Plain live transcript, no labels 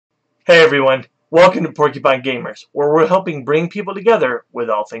Hey everyone, welcome to Porcupine Gamers, where we're helping bring people together with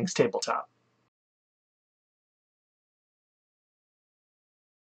all things tabletop.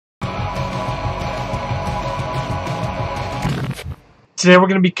 Today we're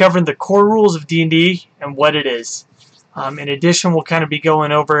going to be covering the core rules of D&D and what it is. In addition, we'll kind of be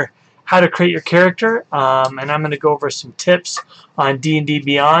going over how to create your character, and I'm going to go over some tips on D&D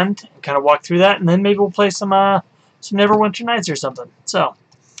Beyond and kind of walk through that, and then maybe we'll play some Neverwinter Nights or something. So,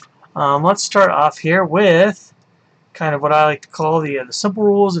 let's start off here with kind of what I like to call the simple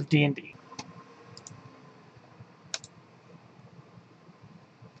rules of D&D.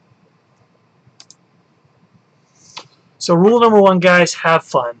 So rule number one, guys, have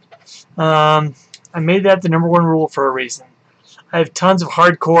fun. I made that the number one rule for a reason. I have tons of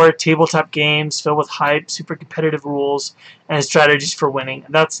hardcore tabletop games filled with hype, super competitive rules, and strategies for winning.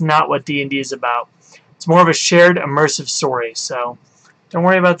 And that's not what D&D is about. It's more of a shared, immersive story. So don't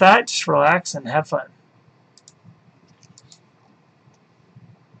worry about that. Just relax and have fun.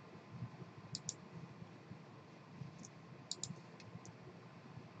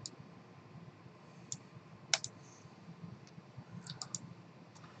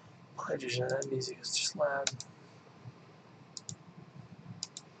 That music is just loud.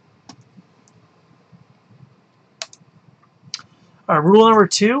 Rule number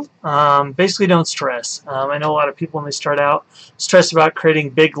two, basically don't stress. I know a lot of people when they start out stress about creating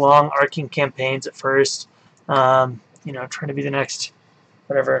big, long, arcing campaigns at first. Trying to be the next,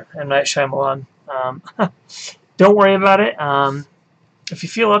 whatever, M. Night Shyamalan. Don't worry about it. If you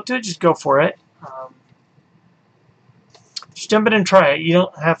feel up to it, just go for it. Just jump in and try it. You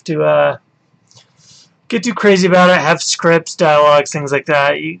don't have to get too crazy about it. Have scripts, dialogues, things like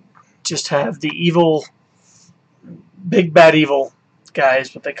that. You just have the evil, big bad evil guy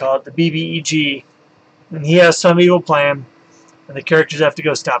is what they call it, the BBEG, and he has some evil plan, and the characters have to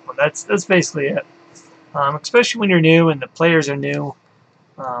go stop him. That's basically it. Especially when you're new and the players are new.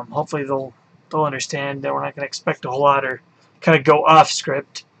 Hopefully they'll understand that we're not going to expect a whole lot or kind of go off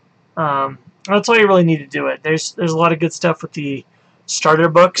script. That's all you really need to do it. There's a lot of good stuff with the starter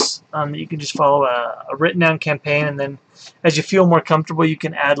books that you can just follow a written down campaign, and then as you feel more comfortable you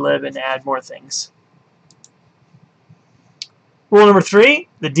can ad-lib and add more things. Rule number three,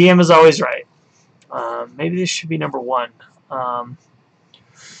 the DM is always right. Maybe this should be number one.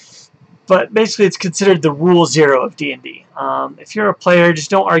 But basically it's considered the rule zero of D&D. If you're a player, just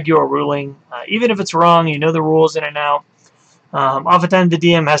don't argue a ruling. Even if it's wrong, you know the rules in and out. Oftentimes the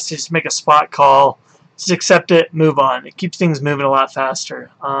DM has to just make a spot call, just accept it, move on. It keeps things moving a lot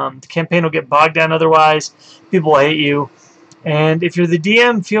faster. The campaign will get bogged down otherwise. People will hate you. And if you're the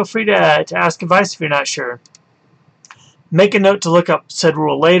DM, feel free to ask advice if you're not sure. Make a note to look up said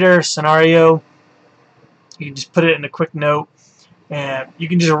rule later, scenario. You can just put it in a quick note. And you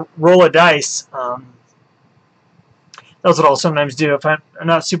can just roll a dice. That's what I'll sometimes do. If I'm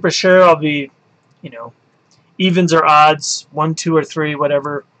not super sure, I'll be, evens or odds, 1, 2, or 3,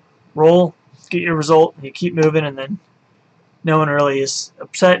 whatever. Roll, get your result, and you keep moving, and then no one really is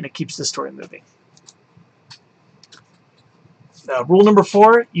upset, and it keeps the story moving. Rule number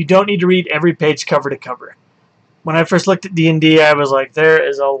 4, you don't need to read every page cover to cover. When I first looked at D&D, I was like, there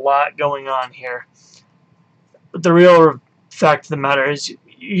is a lot going on here. But the real fact of the matter is you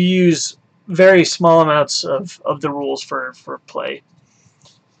use very small amounts of the rules for play.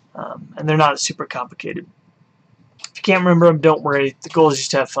 And they're not super complicated. If you can't remember them, don't worry. The goal is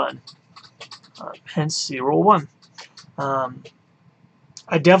just to have fun. Hence the rule 1.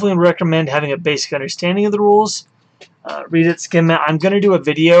 I definitely recommend having a basic understanding of the rules. Read it, skim it. I'm going to do a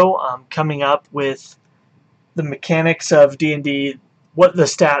video coming up with the mechanics of D&D, what the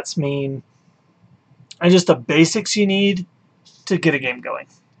stats mean, and just the basics you need to get a game going.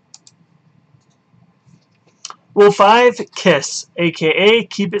 Rule 5, KISS, aka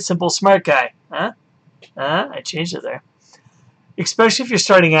keep it simple, smart guy. I changed it there. Especially if you're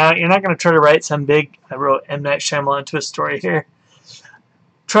starting out, you're not going to try to write some big, I wrote M. Night Shyamalan twist story here.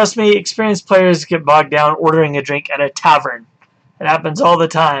 Trust me, experienced players get bogged down ordering a drink at a tavern. It happens all the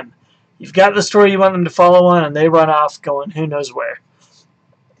time. You've got the story you want them to follow on, and they run off going who knows where.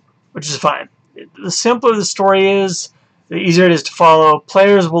 Which is fine. The simpler the story is, the easier it is to follow.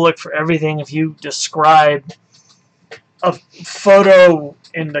 Players will look for everything. If you describe a photo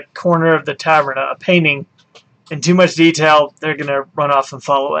in the corner of the tavern, a painting, in too much detail, they're going to run off and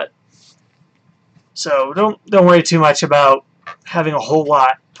follow it. So don't worry too much about having a whole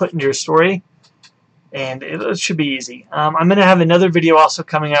lot put into your story, and it should be easy. I'm going to have another video also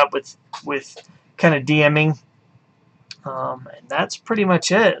coming up with kind of DMing, and that's pretty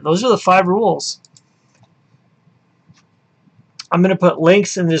much it. Those are the 5 rules. I'm going to put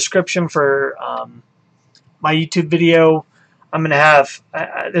links in the description for my YouTube video. I'm going to have,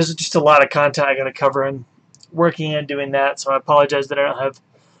 there's just a lot of content I got to cover and working and doing that, so I apologize that I don't have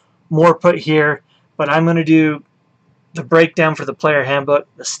more put here, but I'm going to do the breakdown for the player handbook,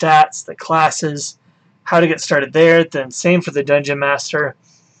 the stats, the classes, how to get started there, then same for the Dungeon Master,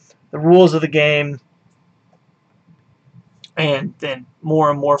 the rules of the game, and then more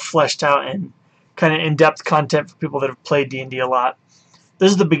and more fleshed out and kind of in-depth content for people that have played D&D a lot.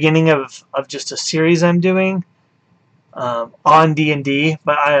 This is the beginning of just a series I'm doing on D&D,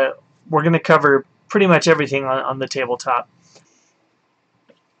 but we're going to cover pretty much everything on the tabletop.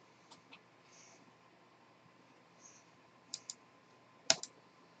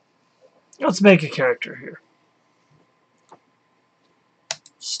 Let's make a character here.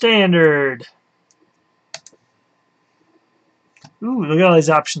 Standard. Ooh, look at all these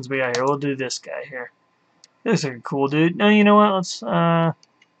options we got here. We'll do this guy here. Looks like a cool dude. No, you know what? Let's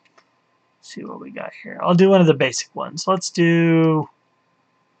see what we got here. I'll do one of the basic ones. Let's do...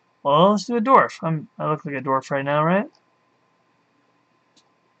 Well, let's do a dwarf. I look like a dwarf right now, right?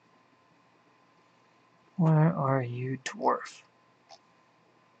 Where are you, dwarf?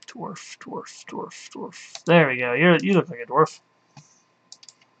 Dwarf, dwarf, dwarf, dwarf. There we go. You look like a dwarf.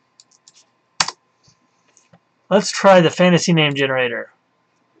 Let's try the fantasy name generator.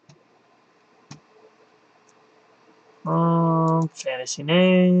 Fantasy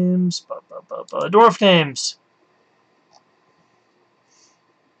names. Dwarf names.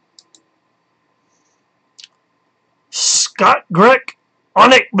 Scott Greg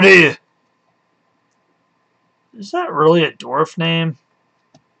Onyxbrew. Is that really a dwarf name?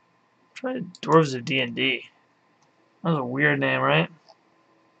 Try dwarves of D&D. That was a weird name, right?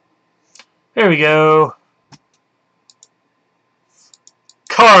 There we go.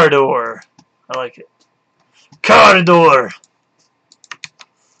 Cardor. I like it. Cardor.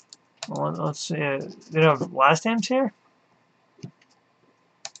 Well, let's see. You have last names here?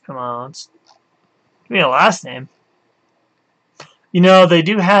 Come on, let's give me a last name. You know, they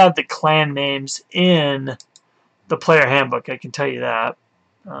do have the clan names in the player handbook, I can tell you that.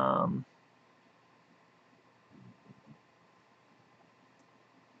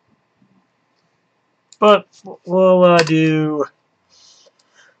 But we'll do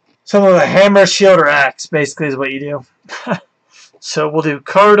some of the hammer, shield, or axe, basically, is what you do. So we'll do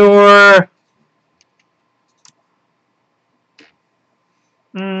Cardor.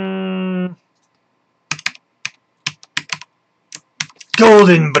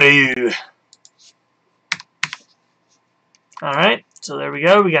 Golden Brew. Alright, so there we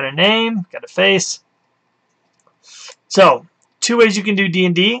go. We got a name, got a face. So, two ways you can do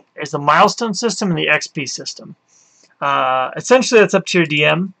D&D. There's the milestone system and the XP system. Essentially, that's up to your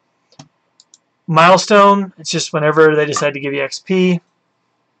DM. Milestone, it's just whenever they decide to give you XP.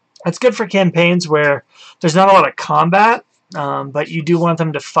 It's good for campaigns where there's not a lot of combat, but you do want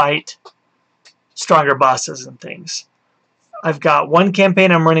them to fight stronger bosses and things. I've got one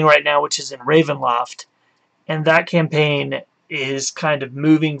campaign I'm running right now, which is in Ravenloft, and that campaign is kind of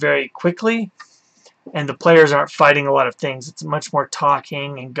moving very quickly, and the players aren't fighting a lot of things. It's much more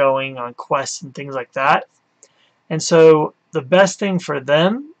talking and going on quests and things like that. And so the best thing for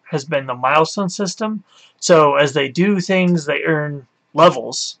them has been the milestone system. So as they do things, they earn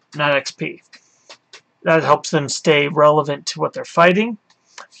levels, not XP. That helps them stay relevant to what they're fighting.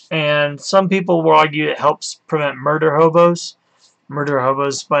 And some people will argue it helps prevent murder hobos. Murder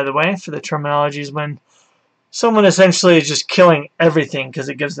hobos, by the way, for the terminology, is when someone essentially is just killing everything because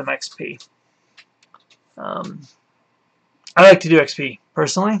it gives them XP. I like to do XP,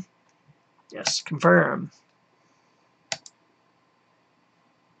 personally. Yes, confirm.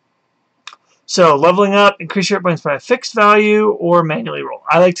 So, leveling up, increase your hit points by a fixed value or manually roll.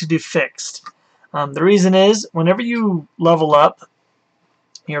 I like to do fixed. The reason is, whenever you level up,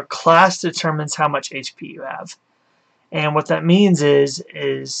 your class determines how much HP you have. And what that means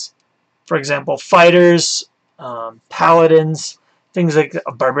is for example, fighters, paladins, things like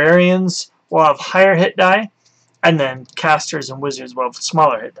barbarians will have higher hit die, and then casters and wizards will have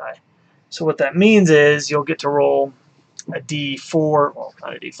smaller hit die. So what that means is you'll get to roll a D4, well,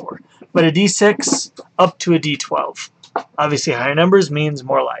 not a D4, but a D6 up to a D12. Obviously, higher numbers means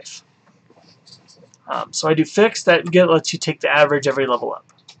more life. So I do fixed. That lets you take the average every level up.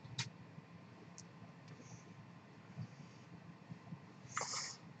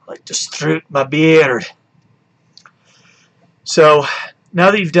 I like to stroke my beard. So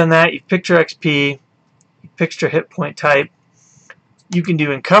now that you've done that, you've picked your XP, you've picked your hit point type. You can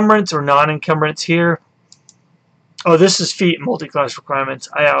do encumbrance or non-encumbrance here. Oh, this is feat multi-class requirements.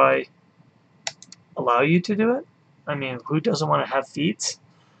 I allow you to do it? I mean, who doesn't want to have feats?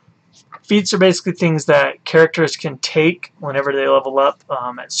 Feats are basically things that characters can take whenever they level up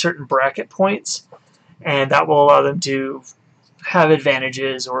at certain bracket points, and that will allow them to have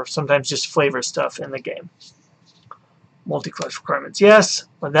advantages or sometimes just flavor stuff in the game. Multi-class requirements, yes.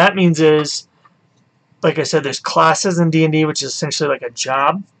 What that means is, like I said, there's classes in D&D, which is essentially like a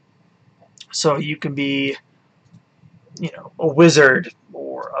job. So you can be, you know, a wizard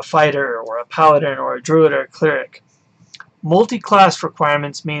or a fighter or a paladin or a druid or a cleric. Multi-class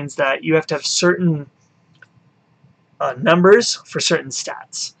requirements means that you have to have certain numbers for certain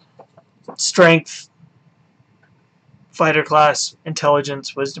stats. Strength, fighter class,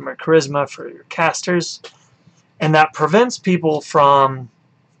 intelligence, wisdom, or charisma for your casters. And that prevents people from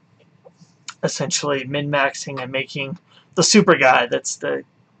essentially min-maxing and making the super guy that's the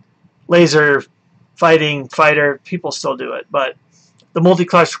laser fighting fighter. People still do it, but the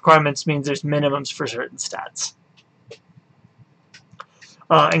multi-class requirements means there's minimums for certain stats.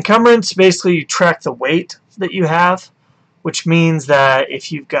 Encumbrance, basically you track the weight that you have, which means that if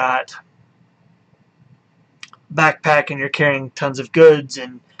you've got a backpack and you're carrying tons of goods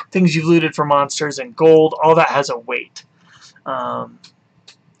and things you've looted for monsters and gold, all that has a weight.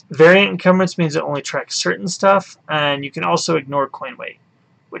 Variant encumbrance means it only tracks certain stuff, and you can also ignore coin weight,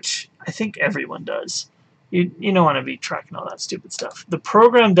 which I think everyone does. You don't want to be tracking all that stupid stuff. The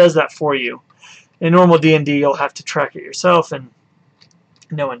program does that for you. In normal D&D, you'll have to track it yourself, and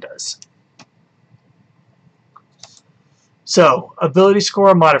no one does. So, ability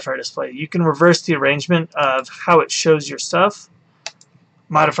score, modifier display. You can reverse the arrangement of how it shows your stuff.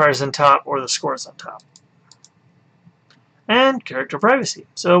 Modifiers on top or the scores on top. And character privacy.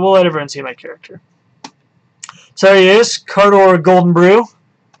 So we'll let everyone see my character. So there he is, Cardor Golden Brew.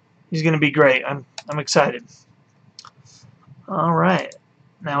 He's going to be great. I'm excited. All right.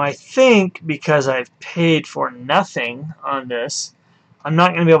 Now I think because I've paid for nothing on this, I'm not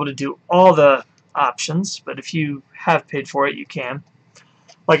going to be able to do all the options, but if you have paid for it, you can.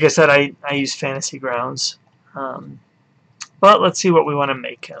 Like I said, I use Fantasy Grounds. But let's see what we want to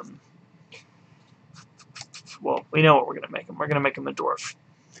make him. Well, we know what we're going to make him. We're going to make him a dwarf.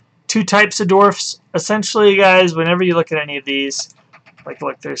 Two types of dwarfs. Essentially, guys, whenever you look at any of these, like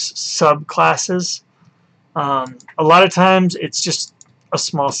look, there's subclasses. A lot of times, it's just a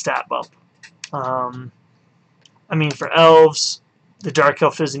small stat bump. I mean, for elves, the dark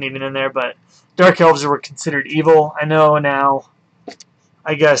elf isn't even in there, but dark elves were considered evil. I know now,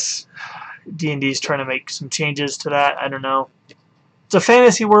 I guess D&D is trying to make some changes to that. I don't know. It's a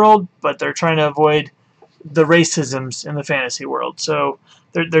fantasy world, but they're trying to avoid the racisms in the fantasy world. So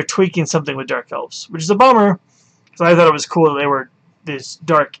they're tweaking something with dark elves, which is a bummer, because I thought it was cool that they were this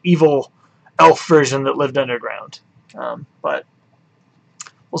dark, evil elf version that lived underground. But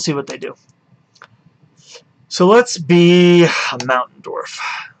we'll see what they do. So let's be a mountain dwarf.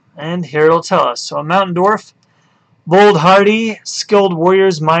 And here it'll tell us. So a mountain dwarf, bold, hardy, skilled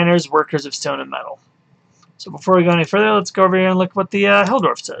warriors, miners, workers of stone and metal. So before we go any further, let's go over here and look what the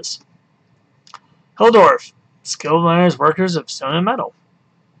Helldwarf says. Helldwarf, skilled miners, workers of stone and metal.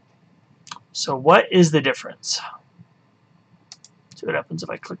 So what is the difference? See what happens if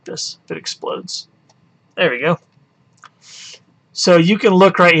I click this, if it explodes. There we go. So you can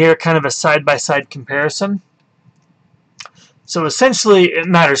look right here, kind of a side-by-side comparison. So essentially, it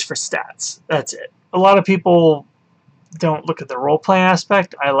matters for stats. That's it. A lot of people don't look at the role-playing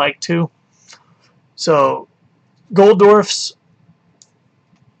aspect. I like to. So, gold dwarfs.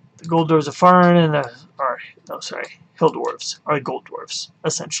 The gold dwarves are foreign and hill dwarves are gold dwarfs,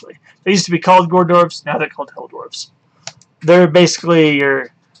 essentially. They used to be called gold dwarfs. Now they're called hill dwarves. They're basically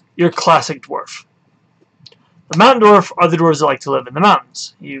your classic dwarf. The mountain dwarf are the dwarves that like to live in the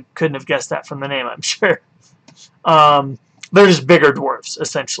mountains. You couldn't have guessed that from the name, I'm sure. They're just bigger dwarves,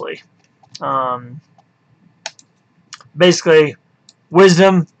 essentially. Basically,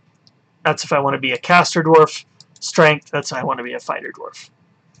 wisdom, that's if I want to be a caster dwarf. Strength, that's if I want to be a fighter dwarf.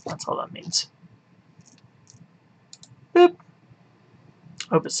 That's all that means. Boop.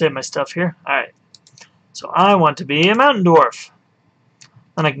 Hope it saved my stuff here. Alright. So I want to be a mountain dwarf.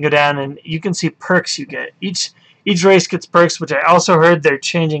 And I can go down and you can see perks you get. Each race gets perks, which I also heard they're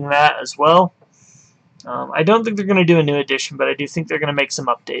changing that as well. I don't think they're going to do a new edition, but I do think they're going to make some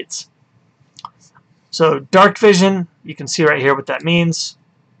updates. So dark vision, you can see right here what that means.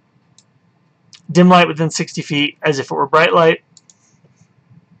 Dim light within 60 feet as if it were bright light.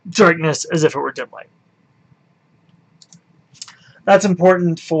 Darkness as if it were dim light. That's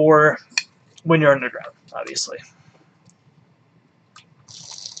important for when you're underground, obviously.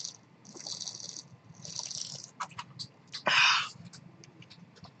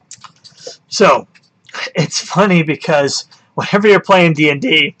 So, it's funny because whenever you're playing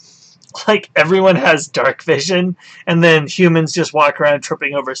D&D, like everyone has dark vision, and then humans just walk around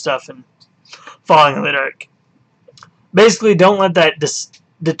tripping over stuff and falling in the dark. Basically, don't let that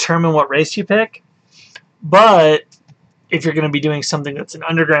determine what race you pick. But if you're going to be doing something that's an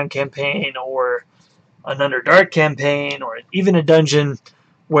underground campaign or an Underdark campaign or even a dungeon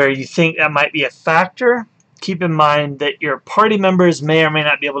where you think that might be a factor, keep in mind that your party members may or may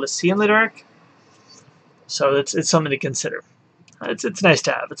not be able to see in the dark. So it's something to consider. It's nice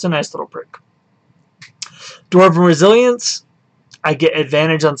to have. It's a nice little perk. Dwarven Resilience. I get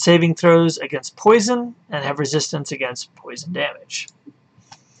advantage on saving throws against poison and have resistance against poison damage.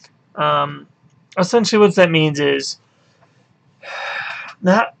 Essentially what that means is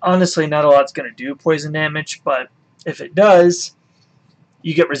honestly not a lot's going to do poison damage, but if it does,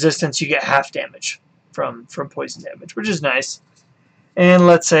 you get resistance, you get half damage from poison damage, which is nice. And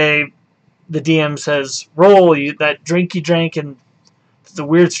let's say the DM says, roll that drink you drank and the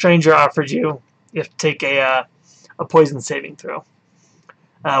weird stranger offered you, you have to take a poison saving throw.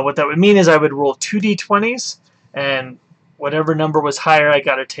 What that would mean is I would roll 2d20s, and whatever number was higher, I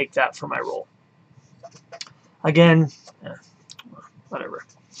got to take that for my roll. Again, whatever.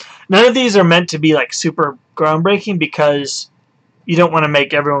 None of these are meant to be like super groundbreaking because you don't want to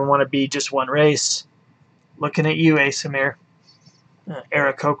make everyone want to be just one race. Looking at you, Asamir.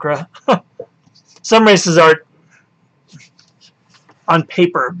 Aarakocra. Some races are, on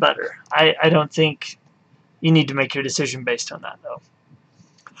paper, better. I don't think you need to make your decision based on that, though.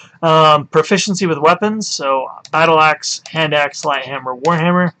 Proficiency with weapons, so battle axe, hand axe, light hammer,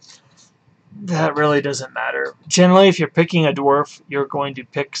 warhammer. That really doesn't matter. Generally, if you're picking a dwarf, you're going to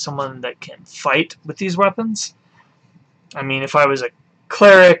pick someone that can fight with these weapons. I mean, if I was a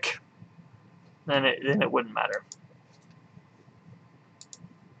cleric, then it wouldn't matter.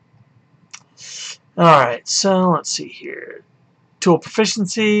 Alright, so let's see here. Tool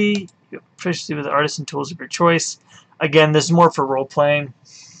proficiency. You have proficiency with artisan tools of your choice. Again, this is more for role-playing.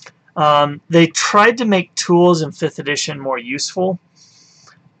 They tried to make tools in 5th edition more useful.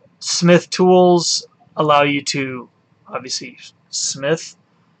 Smith tools allow you to, obviously, smith.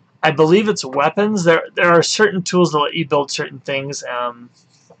 I believe it's weapons. There are certain tools that let you build certain things. In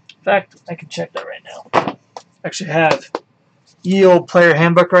fact, I can check that right now. I actually have ye old player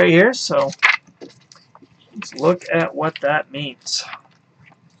handbook right here, so let's look at what that means.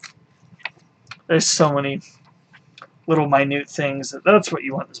 There's so many little minute things. That's what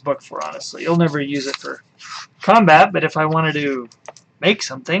you want this book for, honestly. You'll never use it for combat, but if I wanted to make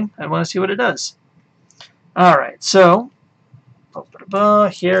something, I want to see what it does. Alright, so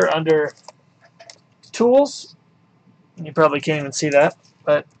here under tools, you probably can't even see that,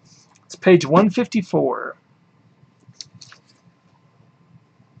 but it's page 154.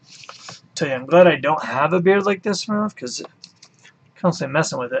 Tell you, I'm glad I don't have a beard like this enough because I'm constantly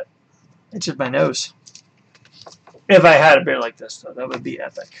messing with it. It's just my nose. If I had a beard like this, though, that would be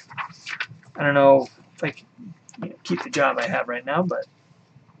epic. I don't know if I can keep the job I have right now, but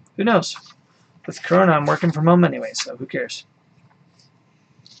who knows? With Corona, I'm working from home anyway, so who cares?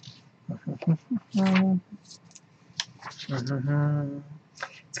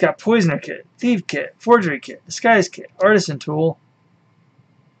 It's got Poisoner Kit, Thief Kit, Forgery Kit, Disguise Kit, Artisan Tool.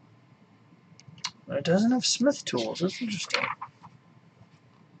 But it doesn't have Smith tools. That's interesting.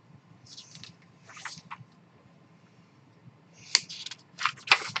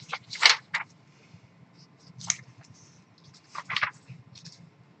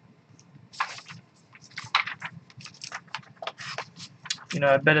 You know,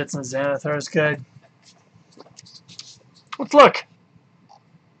 I bet it's in Xanathar's Guide. Let's look.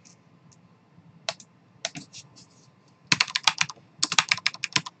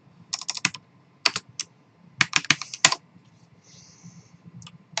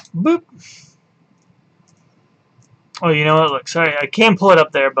 Boop. Oh, you know what? Look, sorry, I can't pull it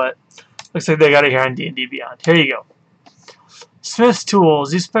up there, but looks like they got it here on D&D Beyond. Here you go. Smith's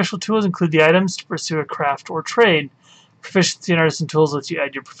tools. These special tools include the items to pursue a craft or trade. Proficiency in artisan tools lets you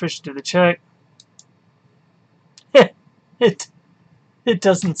add your proficiency to the check. It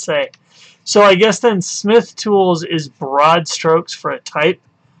doesn't say. So I guess then Smith tools is broad strokes for a type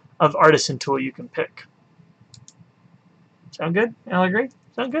of artisan tool you can pick. Sound good? Y'all agree?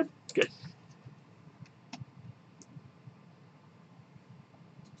 Sound good? Good.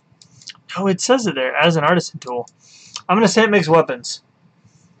 Oh, it says it there as an artisan tool. I'm going to say it makes weapons.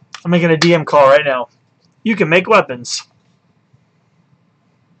 I'm making a DM call right now. You can make weapons.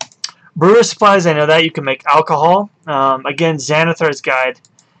 Brewer supplies, I know that. You can make alcohol. Again, Xanathar's Guide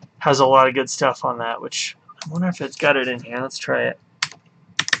has a lot of good stuff on that, which I wonder if it's got it in here. Let's try it.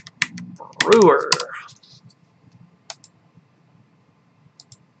 Brewer.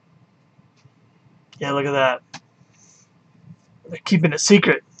 Yeah, look at that. They're keeping it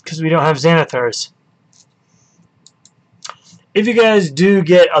secret because we don't have Xanathars. If you guys do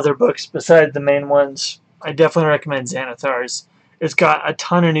get other books besides the main ones, I definitely recommend Xanathars. It's got a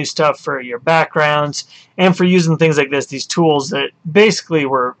ton of new stuff for your backgrounds and for using things like this, these tools that basically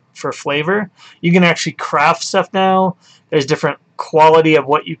were for flavor. You can actually craft stuff now. There's different quality of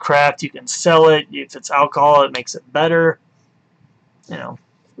what you craft. You can sell it. If it's alcohol, it makes it better. You know,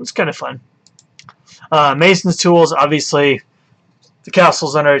 it's kind of fun. Mason's tools, obviously, the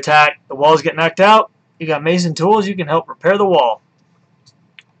castle's under attack. The walls get knocked out. You got Mason tools. You can help repair the wall.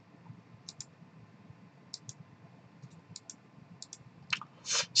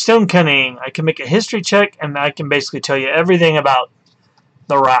 Stone cunning. I can make a history check, and I can basically tell you everything about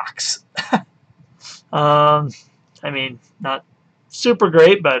the rocks. I mean, not super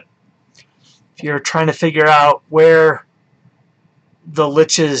great, but if you're trying to figure out where the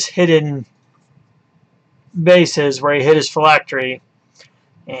Lich's hidden base is, where he hid his phylactery,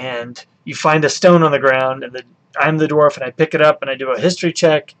 and you find a stone on the ground, and I'm the dwarf, and I pick it up, and I do a history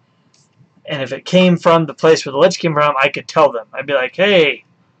check, and if it came from the place where the Lich came from, I could tell them. I'd be like, hey,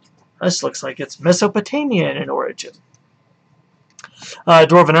 this looks like it's Mesopotamian in origin.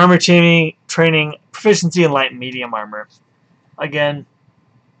 Dwarven armor training, proficiency in light and medium armor. Again,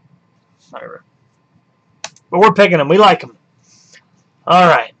 whatever. But we're picking them. We like them.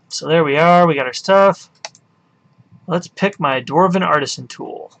 Alright, so there we are. We got our stuff. Let's pick my Dwarven artisan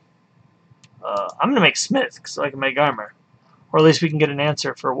tool. I'm going to make smith because I can make armor. Or at least we can get an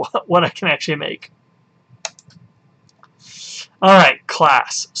answer for what I can actually make. Alright,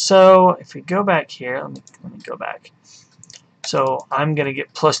 class. So if we go back here, let me go back. So I'm going to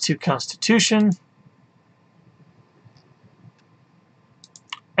get +2 Constitution.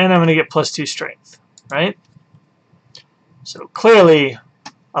 And I'm going to get +2 Strength, right? So clearly,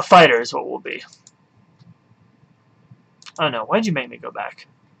 a fighter is what we'll be. Oh no, why'd you make me go back?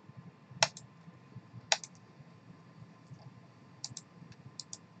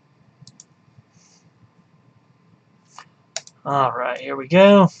 Alright, here we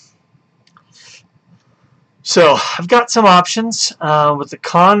go. So, I've got some options. With the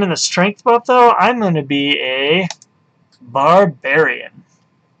con and the strength buff, though, I'm going to be a barbarian.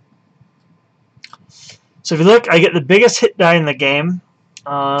 So, if you look, I get the biggest hit die in the game.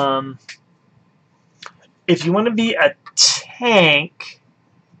 If you want to be a tank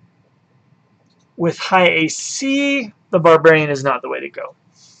with high AC, the barbarian is not the way to go.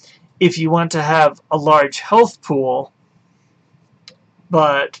 If you want to have a large health pool,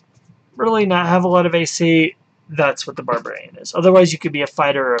 but really not have a lot of AC, that's what the barbarian is. Otherwise, you could be a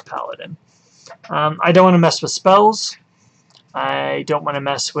fighter or a paladin. I don't want to mess with spells. I don't want to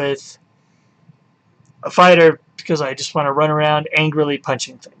mess with a fighter because I just want to run around angrily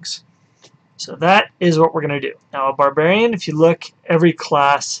punching things. So that is what we're going to do. Now, a barbarian, if you look, every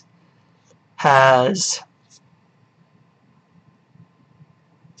class has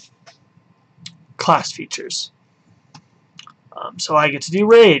class features. So I get to do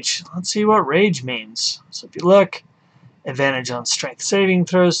rage. Let's see what rage means. So if you look, advantage on strength saving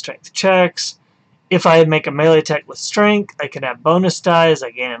throws, strength checks. If I make a melee attack with strength, I can add bonus die as I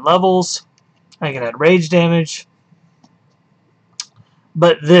gain in levels. I can add rage damage.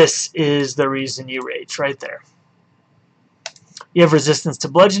 But this is the reason you rage, right there. You have resistance to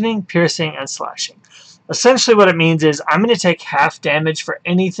bludgeoning, piercing, and slashing. Essentially what it means is I'm going to take half damage for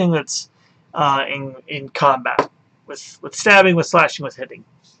anything that's in combat. With stabbing, with slashing, with hitting.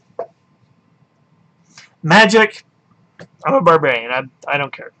 Magic, I'm a barbarian. I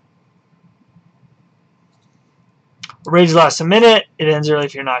don't care. Rage lasts a minute. It ends early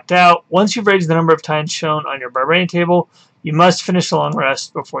if you're knocked out. Once you've raged the number of times shown on your barbarian table, you must finish the long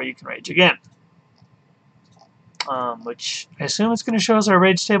rest before you can rage again. Which I assume it's going to show us our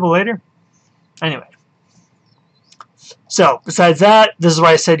rage table later. Anyway. So, besides that, this is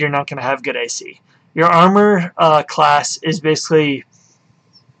why I said you're not going to have good AC. Your armor class is basically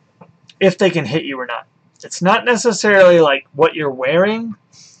if they can hit you or not. It's not necessarily like what you're wearing.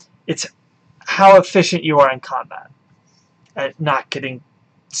 It's how efficient you are in combat at not getting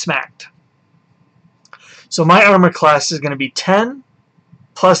smacked. So my armor class is going to be 10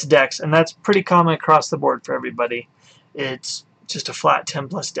 plus dex, and that's pretty common across the board for everybody. It's just a flat 10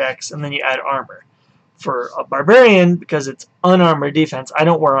 plus dex, and then you add armor. For a barbarian, because it's unarmored defense, I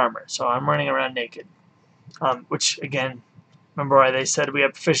don't wear armor, so I'm running around naked. Which, again, remember why they said we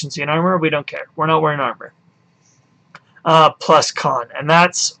have proficiency in armor? We don't care. We're not wearing armor. Plus con, and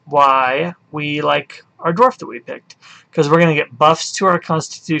that's why we like our dwarf that we picked, because we're going to get buffs to our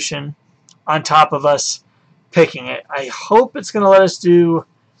constitution on top of us picking it. I hope it's going to let us do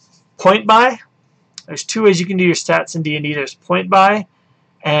point buy. There's two ways you can do your stats in D&D. There's point buy,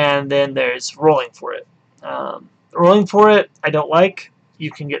 and then there's rolling for it. Rolling for it, I don't like.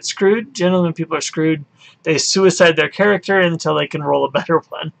 You can get screwed. Generally, when people are screwed, they suicide their character until they can roll a better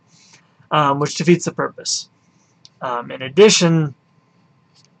one, which defeats the purpose. In addition,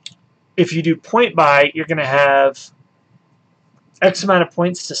 if you do point buy, you're going to have X amount of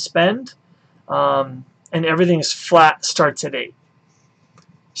points to spend, and everything's flat, starts at 8.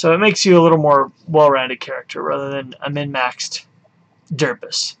 So it makes you a little more well-rounded character rather than a min-maxed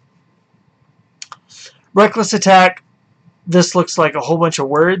derpus. Reckless attack, this looks like a whole bunch of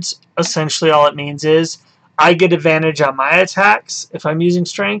words. Essentially all it means is I get advantage on my attacks if I'm using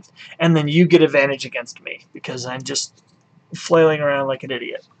strength, and then you get advantage against me because I'm just flailing around like an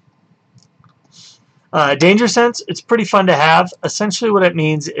idiot. Danger sense, it's pretty fun to have. Essentially what it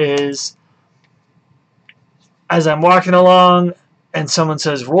means is as I'm walking along and someone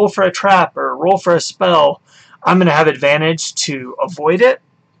says roll for a trap or roll for a spell, I'm going to have advantage to avoid it.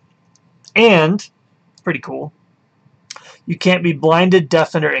 And, pretty cool, you can't be blinded,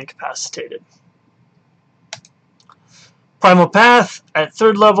 deafened, or incapacitated. Primal Path at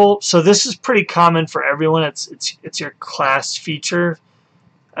 3rd level. So this is pretty common for everyone. It's your class feature,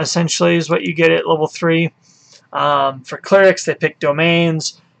 essentially, is what you get at level 3. For clerics, they pick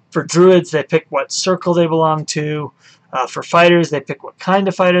domains. For druids, they pick what circle they belong to. For fighters, they pick what kind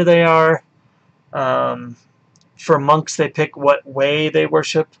of fighter they are. For monks, they pick what way they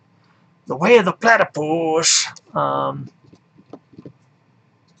worship. The way of the platypus.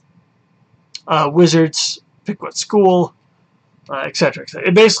 Wizards pick what school, etc.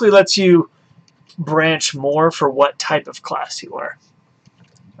 It basically lets you branch more for what type of class you are,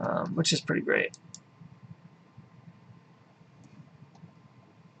 which is pretty great.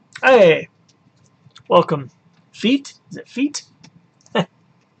 Hey, welcome. Feet? Is it feet?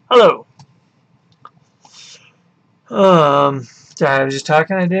 Hello. I was just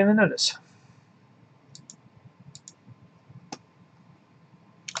talking, I didn't even notice.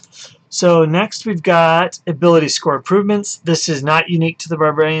 So next we've got ability score improvements. This is not unique to the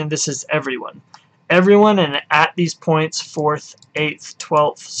Barbarian. This is everyone. Everyone, and at these points, 4th, 8th,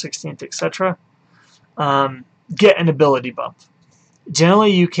 12th, 16th, etc., get an ability bump.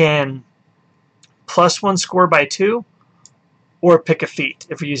 Generally, you can +1 score by 2, or pick a feat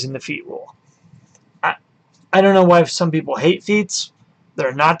if you're using the feat rule. I don't know why some people hate feats.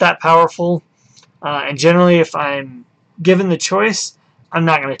 They're not that powerful. And generally, if I'm given the choice, I'm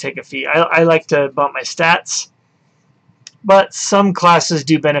not going to take a feat. I like to bump my stats. But some classes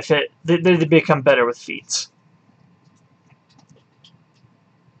do benefit. They become better with feats.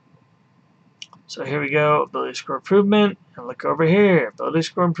 So here we go. Ability score improvement. And look over here. Ability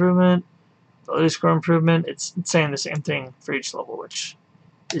score improvement. Ability score improvement. It's saying the same thing for each level, which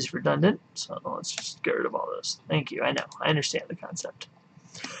is redundant. So let's just get rid of all those. Thank you. I know. I understand the concept.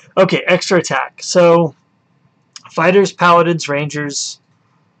 Okay, extra attack. So fighters, paladins, rangers,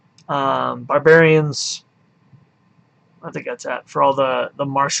 barbarians, I think that's it, for all the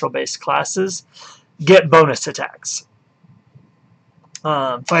martial-based classes, get bonus attacks.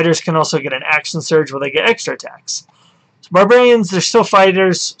 Fighters can also get an action surge where they get extra attacks. So barbarians, they're still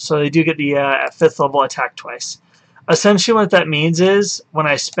fighters, so they do get the at 5th level attack twice. Essentially what that means is when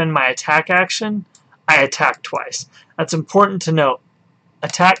I spend my attack action, I attack twice. That's important to note.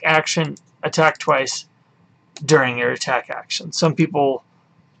 Attack action, attack twice during your attack action. Some people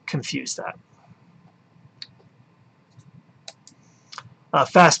confuse that.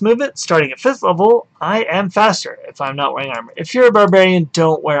 Fast movement, starting at 5th level, I am faster if I'm not wearing armor. If you're a barbarian,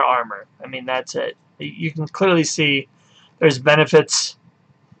 don't wear armor. I mean, that's it. You can clearly see there's benefits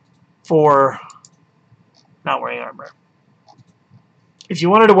for not wearing armor. If you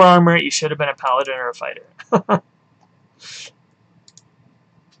wanted to wear armor, you should have been a paladin or a fighter.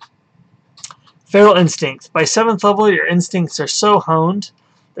 Feral instinct. By 7th level, your instincts are so honed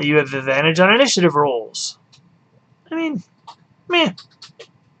that you have advantage on initiative rolls. I mean, meh.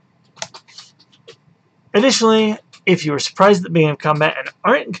 Additionally, if you are surprised at the beginning of combat and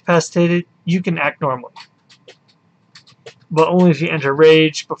aren't incapacitated, you can act normally. But only if you enter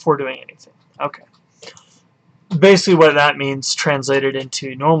rage before doing anything. Okay. Basically what that means, translated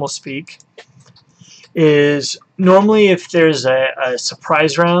into normal speak, is normally if there's a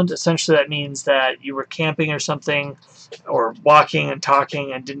surprise round, essentially that means that you were camping or something, or walking and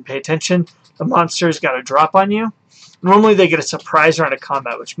talking and didn't pay attention, the monsters got a drop on you. Normally they get a surprise round of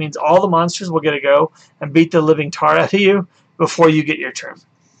combat, which means all the monsters will get to go and beat the living tar out of you before you get your turn.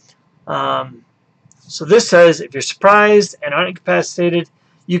 So this says if you're surprised and aren't incapacitated,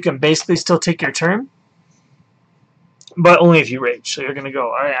 you can basically still take your turn, but only if you rage. So you're going to go,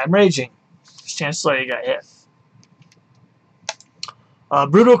 alright, I'm raging. chances are you got hit.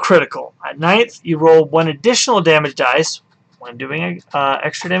 Brutal critical. At 9th, you roll 1 additional damage dice when doing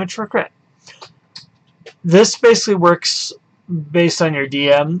extra damage for a crit. This basically works based on your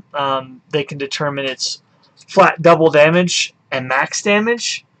DM. They can determine it's flat double damage and max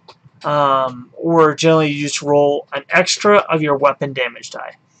damage, or generally you just roll an extra of your weapon damage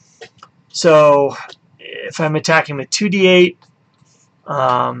die. So if I'm attacking with 2d8,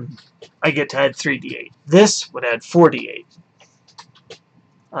 I get to add 3d8. This would add 4d8.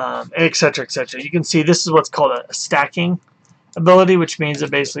 Etc., etc. You can see this is what's called a stacking ability, which means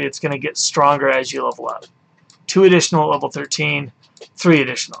that basically it's going to get stronger as you level up. 2 additional at level 13, 3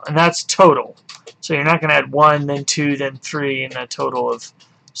 additional, and that's total. So you're not going to add 1, then 2, then 3, and a total of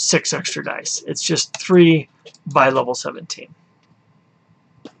 6 extra dice. It's just 3 by level 17.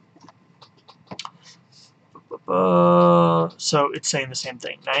 So it's saying the same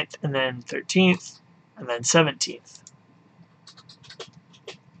thing. 9th, and then 13th, and then 17th.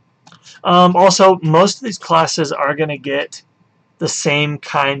 Also, most of these classes are going to get the same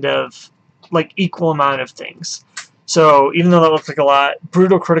kind of, like, equal amount of things. So even though that looks like a lot,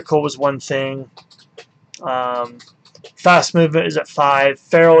 brutal critical was 1 thing. Fast movement is at 5.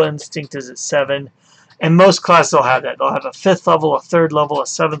 Feral instinct is at 7. And most classes will have that. They'll have a 5th level, a 3rd level, a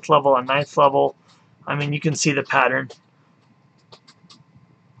 7th level, a 9th level. I mean, you can see the pattern.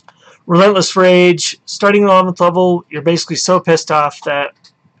 Relentless Rage. Starting at 11th level, you're basically so pissed off that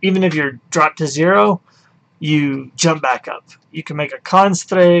even if you're dropped to 0, you jump back up. You can make a con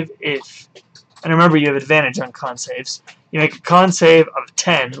save if, and remember you have advantage on con saves. You make a con save of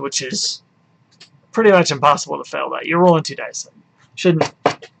 10, which is pretty much impossible to fail that. You're rolling 2 dice. Shouldn't,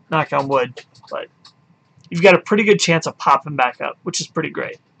 knock on wood, but you've got a pretty good chance of popping back up, which is pretty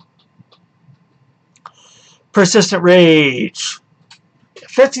great. Persistent Rage. At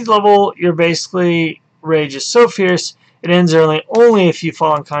 50th level, your basically rage is so fierce, it ends early only if you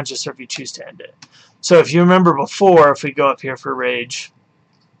fall unconscious or if you choose to end it. So if you remember before, if we go up here for Rage,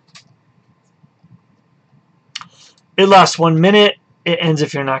 it lasts 1 minute. It ends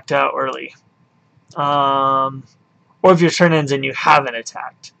if you're knocked out early. Or if your turn ends and you haven't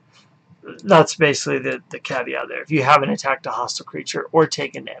attacked. That's basically the caveat there. If you haven't attacked a hostile creature or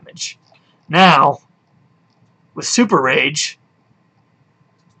taken damage. Now, with Super Rage,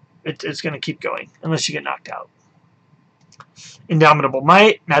 it's going to keep going unless you get knocked out. Indomitable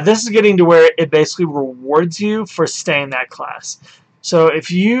Might. Now this is getting to where it basically rewards you for staying that class. So if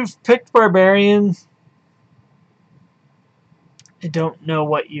you've picked Barbarian, I don't know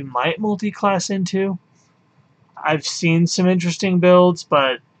what you might multi-class into. I've seen some interesting builds,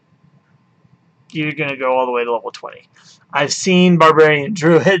 but you're going to go all the way to level 20. I've seen Barbarian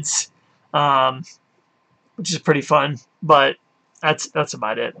Druids, which is pretty fun, but that's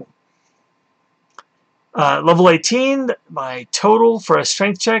about it. Level 18, my total for a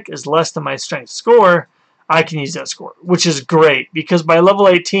strength check is less than my strength score. I can use that score, which is great because by level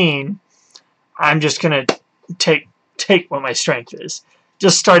 18, I'm just going to take what my strength is.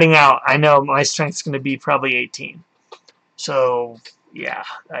 Just starting out, I know my strength is going to be probably 18. So, yeah,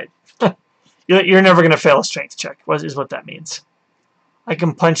 you're never going to fail a strength check, is what that means. I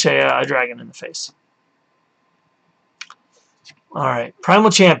can punch a dragon in the face. Alright,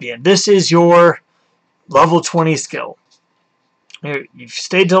 Primal Champion. This is your level 20 skill. You've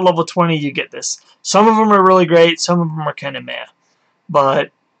stayed till level 20, you get this. Some of them are really great, some of them are kind of meh.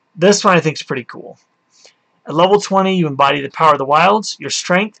 But this one I think is pretty cool. At level 20, you embody the power of the wilds. Your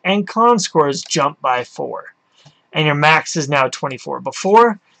strength and con scores jump by 4. And your max is now 24.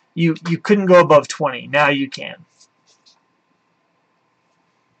 Before, you couldn't go above 20. Now you can.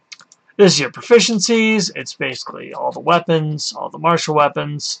 This is your proficiencies. It's basically all the weapons, all the martial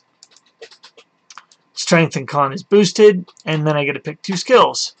weapons. Strength and con is boosted. And then I get to pick 2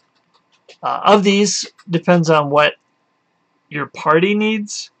 skills. Of these, depends on what your party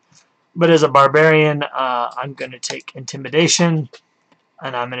needs. But as a barbarian, I'm going to take intimidation,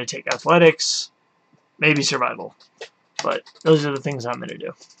 and I'm going to take athletics, maybe survival. But those are the things I'm going to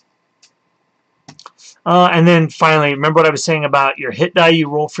do. And then finally, remember what I was saying about your hit die you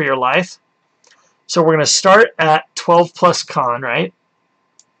roll for your life? So we're going to start at 12 plus con, right?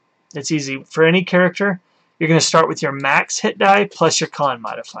 It's easy. For any character, you're going to start with your max hit die plus your con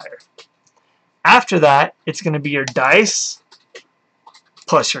modifier. After that, it's going to be your dice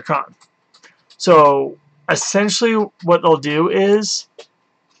plus your con. So essentially what they'll do is,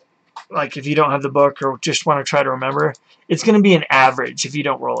 like if you don't have the book or just want to try to remember, it's going to be an average if you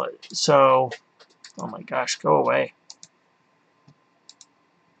don't roll it. So, oh my gosh, go away.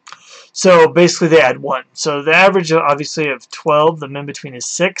 So basically they add 1. So the average obviously of 12, the min between is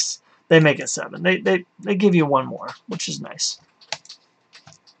 6. they make it 7. They give you 1 more, which is nice.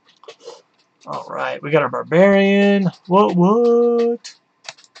 All right, we got our barbarian. What?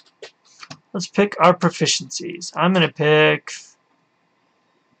 Let's pick our proficiencies. I'm gonna pick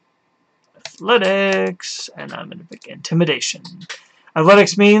athletics, and I'm gonna pick intimidation.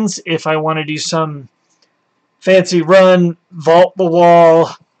 Athletics means if I want to do some fancy run, vault the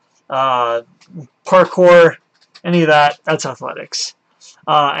wall, parkour, any of that, that's athletics.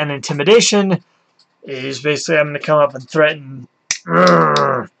 And intimidation is basically I'm going to come up and threaten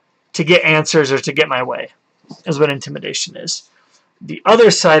to get answers or to get my way, is what intimidation is. The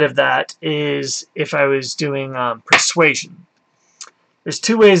other side of that is if I was doing persuasion. There's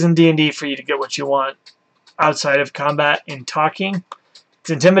 2 ways in D&D for you to get what you want outside of combat in talking. It's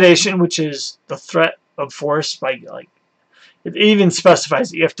intimidation, which is the threat of force by it even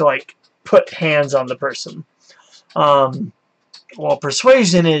specifies that you have to put hands on the person. While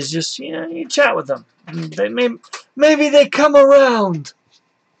persuasion is just you chat with them. Maybe they come around.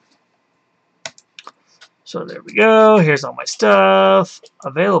 So there we go. Here's all my stuff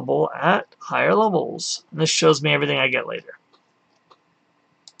available at higher levels, and this shows me everything I get later.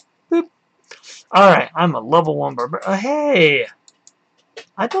 Boop. All right, I'm a level 1 barbarian. Hey.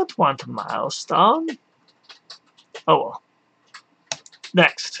 I don't want a milestone. Oh well.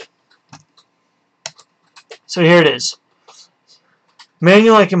 Next. So here it is.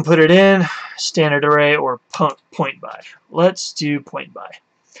 Manual, I can put it in, standard array, or point by. Let's do point by.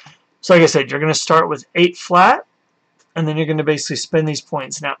 So like I said, you're going to start with 8 flat, and then you're going to basically spend these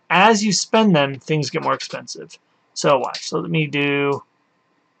points. Now, as you spend them, things get more expensive. So watch. So let me do...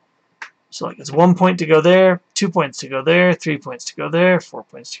 So it's 1 point to go there, 2 points to go there, 3 points to go there, 4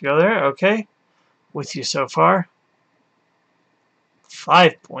 points to go there. Okay. With you so far.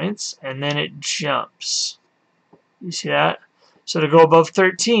 5 points, and then it jumps. You see that? So to go above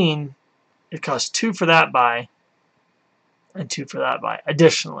 13, it costs 2 for that buy, and 2 for that buy,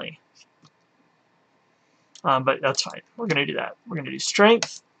 additionally. But that's fine. We're going to do that. We're going to do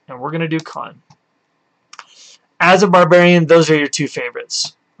strength, and we're going to do con. As a barbarian, those are your 2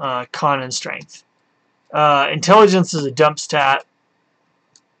 favorites. Con and strength. Intelligence is a dump stat.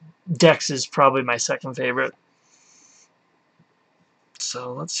 Dex is probably my 2nd favorite.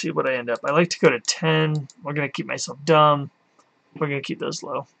 So let's see what I end up. I like to go to 10. We're going to keep myself dumb. We're going to keep those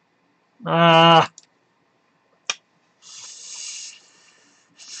low. I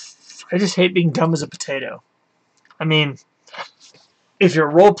just hate being dumb as a potato. I mean, if you're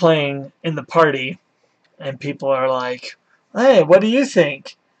role-playing in the party and people are like, hey, what do you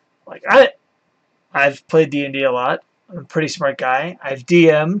think? Like, I've played D&D a lot. I'm a pretty smart guy. I've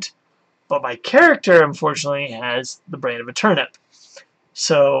DM'd, but my character, unfortunately, has the brain of a turnip.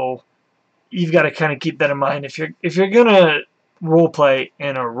 So you've got to kind of keep that in mind. If you're gonna role play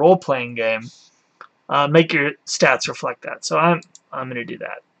in a role playing game, make your stats reflect that. So I'm gonna do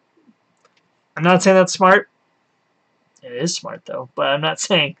that. I'm not saying that's smart. It is smart though, but I'm not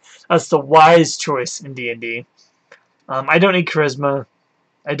saying that's the wise choice in D&D. I don't need charisma.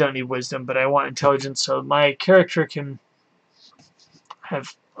 I don't need wisdom, but I want intelligence so my character can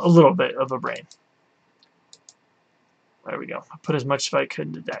have a little bit of a brain. There we go. I put as much as I could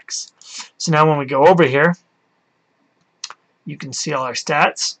into Dex. So now when we go over here, you can see all our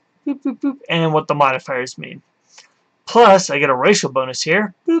stats, boop, boop, boop, and what the modifiers mean. Plus, I get a racial bonus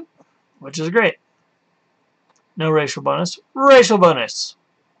here, boop, which is great. No racial bonus, racial bonus.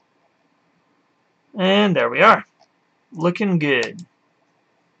 And there we are. Looking good.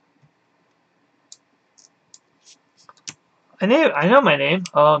 I know my name.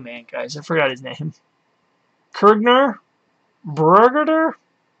 Oh man, guys, I forgot his name. Kurgner? Burgerder?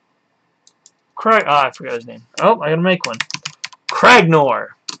 I forgot his name. Oh, I gotta make one. Cragnor.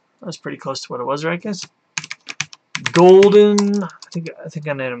 That's pretty close to what it was, right, guys? Golden. I think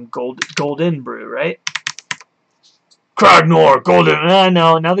I named him Golden Brew, right? Cragnor, Golden.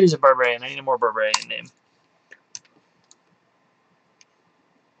 No, now that he's a barbarian, I need a more barbarian name.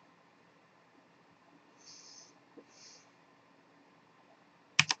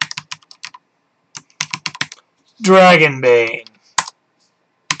 Dragonbane.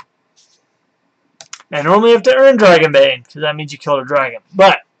 Now, normally you have to earn Dragonbane, because that means you killed a dragon.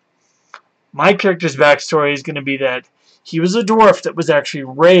 But my character's backstory is going to be that he was a dwarf that was actually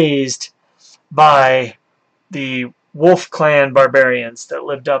raised by the Wolf Clan barbarians that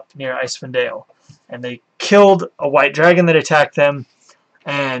lived up near Icewind Dale. And they killed a white dragon that attacked them,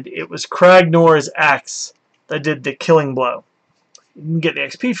 and it was Cragnor's axe that did the killing blow. You can get the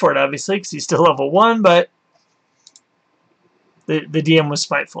XP for it, obviously, because he's still level 1, but the DM was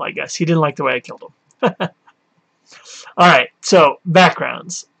spiteful, I guess. He didn't like the way I killed him. Alright, so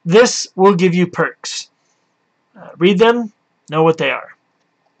backgrounds. This will give you perks. Read them, know what they are.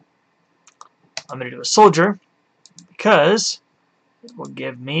 I'm going to do a soldier because it will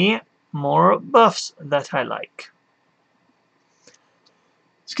give me more buffs that I like.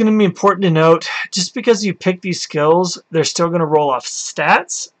 It's going to be important to note, just because you pick these skills, they're still going to roll off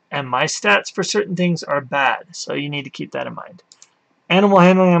stats, and my stats for certain things are bad, so you need to keep that in mind. Animal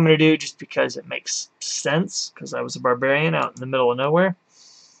handling I'm going to do just because it makes sense, because I was a barbarian out in the middle of nowhere.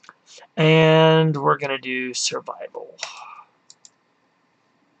 And we're going to do survival.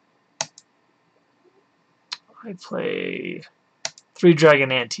 I play 3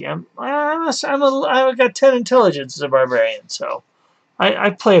 Dragon Ante. I got 10 intelligence as a barbarian, so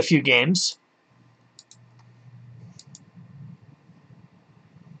I play a few games.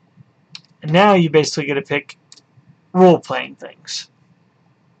 And now you basically get to pick role-playing things.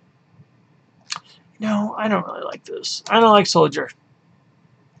 No, I don't really like this. I don't like soldier.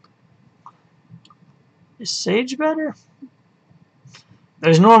 Is Sage better?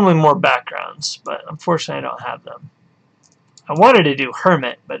 There's normally more backgrounds, but unfortunately I don't have them. I wanted to do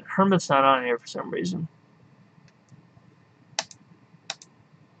Hermit, but Hermit's not on here for some reason.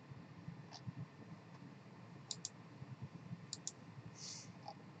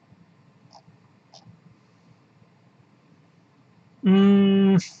 I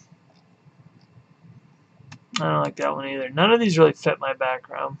don't like that one either. None of these really fit my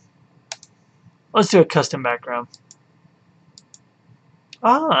background. Let's do a custom background.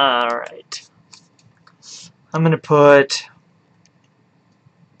 Alright. I'm going to put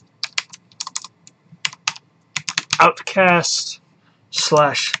outcast /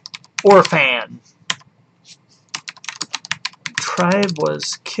 orphan. Tribe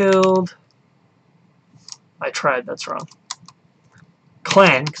was killed. My tribe, that's wrong.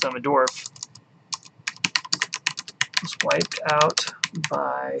 Clan, because I'm a dwarf, was wiped out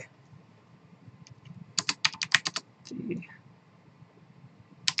by the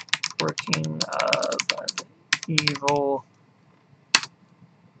working of an evil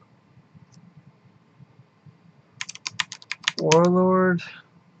warlord.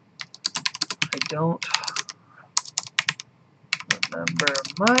 I don't remember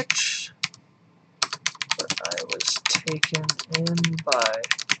much, but I was taken in by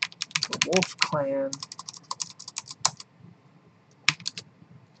the Wolf Clan,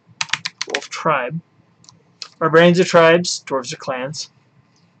 Wolf Tribe. Barbarians are tribes, dwarves are clans.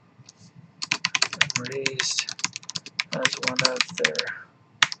 I'm raised as one of their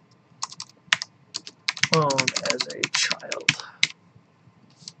own as a child.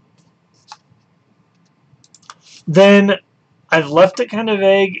 Then I've left it kind of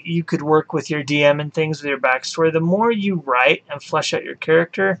vague. You could work with your DM and things with your backstory. The more you write and flesh out your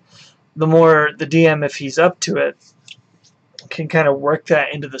character, the more the DM, if he's up to it, can kind of work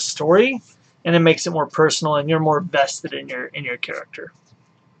that into the story, and it makes it more personal, and you're more vested in your character.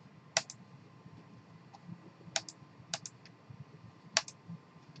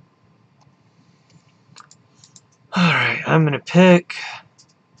 All right, I'm gonna pick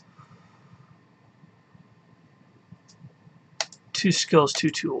 2 skills, 2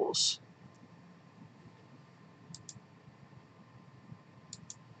 tools.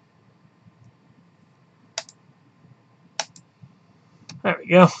 There we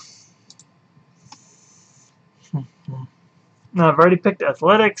go. Now I've already picked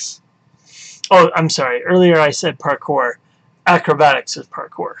athletics. Oh, I'm sorry. Earlier I said parkour. Acrobatics is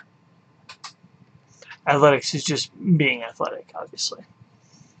parkour. Athletics is just being athletic, obviously.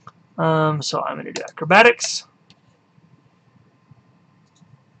 So I'm going to do acrobatics.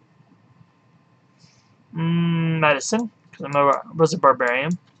 Medicine, because I was a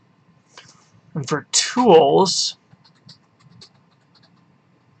barbarian. And for tools,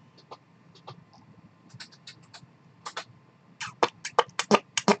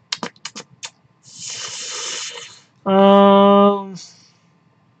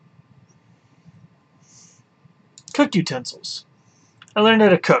 cook utensils. I learned how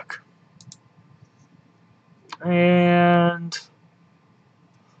to cook. And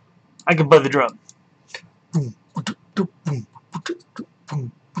I can play the drum.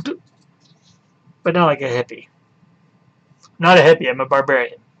 But not like a hippie. Not a hippie, I'm a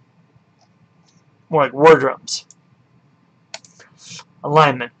barbarian. More like war drums.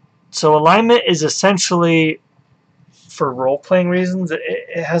 Alignment. So alignment is essentially, for role-playing reasons,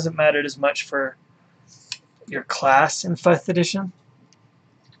 it hasn't mattered as much for your class in 5th edition.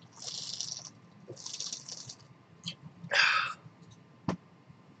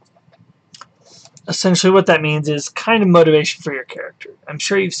 Essentially what that means is kind of motivation for your character. I'm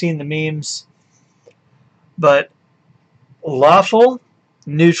sure you've seen the memes, but lawful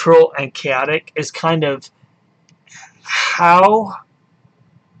neutral, and chaotic is kind of how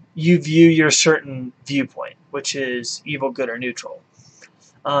you view your certain viewpoint, which is evil, good, or neutral.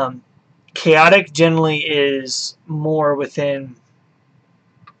 Chaotic generally is more within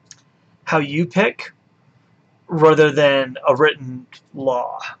how you pick rather than a written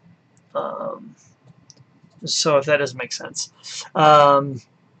law. So if that doesn't make sense.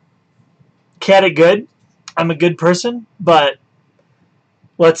 Chaotic good, I'm a good person, but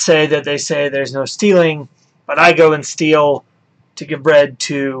let's say that they say there's no stealing, but I go and steal to give bread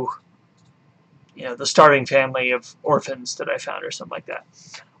to, you know, the starving family of orphans that I found or something like that.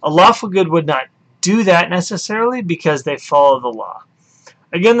 A lawful good would not do that necessarily because they follow the law.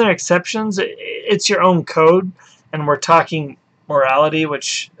 Again, there are exceptions. It's your own code, and we're talking morality,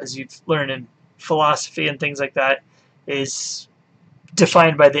 which, as you've learned in philosophy and things like that, is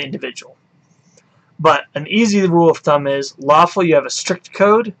defined by the individual. But an easy rule of thumb is lawful, you have a strict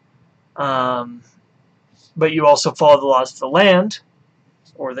code, but you also follow the laws of the land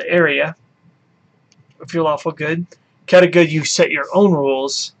or the area if you're lawful good. Chaotic good, you set your own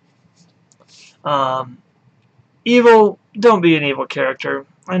rules. Evil, don't be an evil character.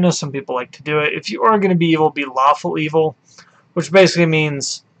 I know some people like to do it. If you are going to be evil, be lawful evil, which basically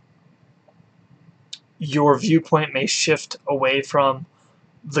means your viewpoint may shift away from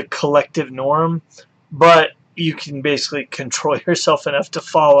the collective norm, but you can basically control yourself enough to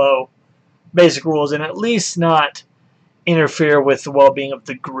follow basic rules and at least not interfere with the well-being of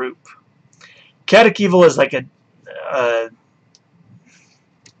the group. Chaotic evil is like a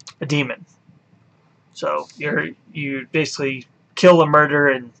demon. So you basically kill and murder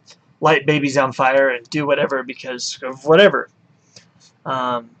and light babies on fire and do whatever because of whatever.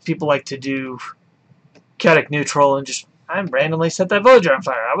 People like to do chaotic neutral and just, I randomly set that villager on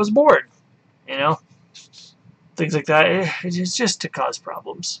fire. I was bored. You know? Things like that. It's just to cause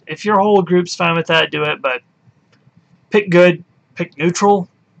problems. If your whole group's fine with that, do it, but pick good, pick neutral,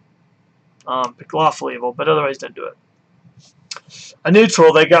 pick lawful evil, but otherwise don't do it. A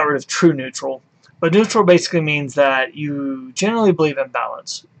neutral, they got rid of true neutral. But neutral basically means that you generally believe in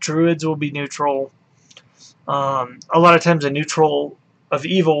balance. Druids will be neutral. A lot of times a neutral of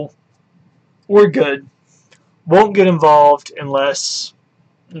evil or good won't get involved unless,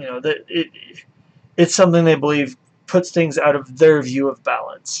 you know, that it's something they believe puts things out of their view of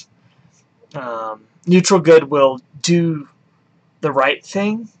balance. Neutral good will do the right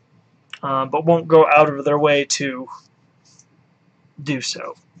thing, but won't go out of their way to do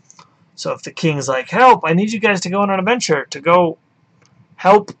so. So if the king's like, help, I need you guys to go on an adventure, to go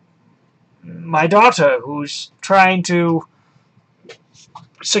help my daughter who's trying to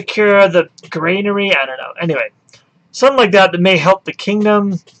secure the granary, I don't know. Anyway, something like that may help the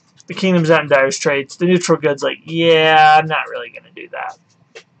kingdom. The kingdom's out in dire straits. The neutral good's like, yeah, I'm not really going to do that.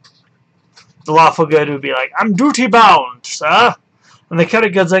 The lawful good would be like, I'm duty bound, sir. And the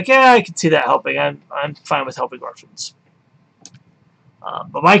chaotic good's like, yeah, I can see that helping. I'm fine with helping orphans.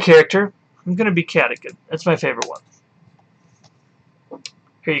 But my character, I'm going to be chaotic good. That's my favorite one.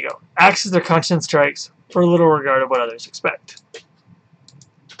 Here you go. Acts as their conscience strikes, for little regard of what others expect.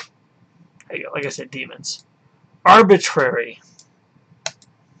 There you go. Like I said, demons. Arbitrary.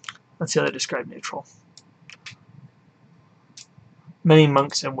 Let's see how they describe neutral. Many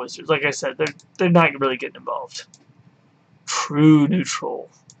monks and wizards. Like I said, they're not really getting involved. True neutral.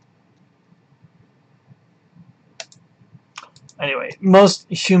 Anyway, most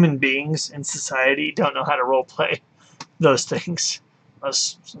human beings in society don't know how to roleplay those things.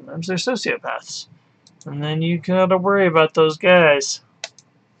 Sometimes they're sociopaths. And then you gotta worry about those guys.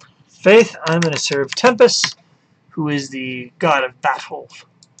 Faith, I'm going to serve Tempest, who is the god of battle.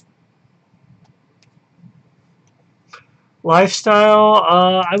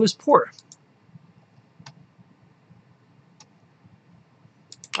 Lifestyle, I was poor.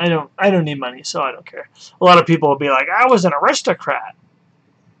 I don't need money, so I don't care. A lot of people will be like, I was an aristocrat.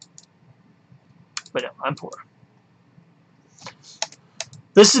 But no, I'm poor.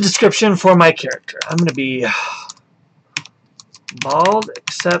 This is a description for my character. I'm going to be bald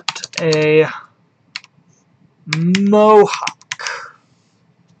except a mohawk.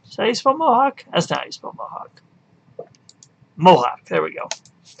 Is that how you spell mohawk? That's not how you spell mohawk. Mohawk, there we go.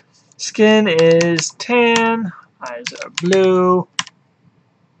 Skin is tan. Eyes are blue.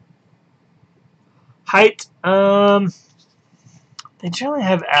 Height, they generally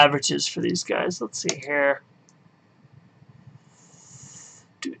have averages for these guys. Let's see here.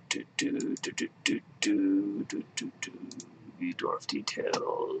 Dwarf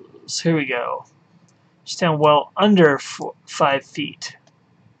details. Here we go. Stand well under 5 feet.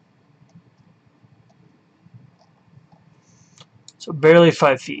 So barely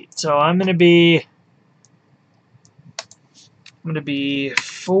 5 feet. So I'm gonna be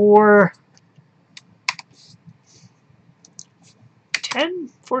 4'10",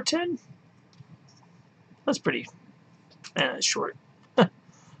 4'10". That's pretty short. But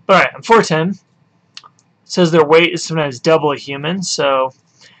alright, I'm 4'10". Says their weight is sometimes double a human, so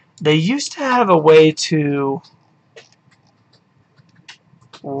they used to have a way to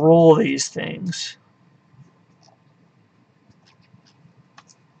roll these things.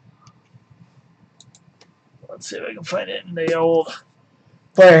 Let's see if I can find it in the old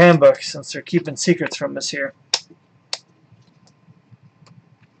player handbook, since they're keeping secrets from us here.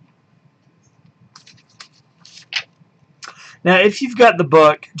 Now, if you've got the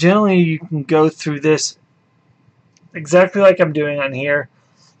book, generally you can go through this exactly like I'm doing on here.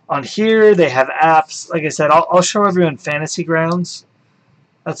 On here, they have apps. Like I said, I'll show everyone Fantasy Grounds.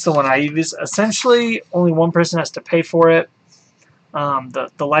 That's the one I use. Essentially, only one person has to pay for it. The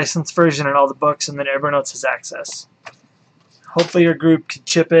licensed version and all the books, and then everyone else has access. Hopefully your group can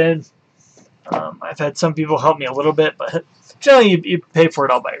chip in. I've had some people help me a little bit, but generally you pay for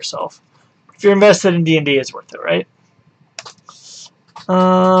it all by yourself. If you're invested in D&D, it's worth it, right?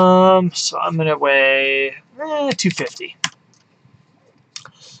 So I'm going to weigh 250.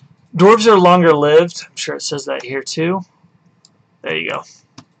 Dwarves are longer lived. I'm sure it says that here too. There you go.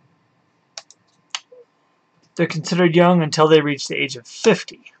 They're considered young until they reach the age of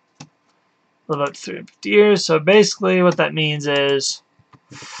 50. Live up to 350 years. So basically what that means is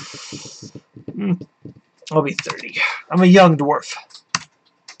I'll be 30. I'm a young dwarf.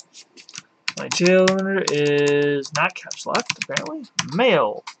 My gender is not caps locked, apparently.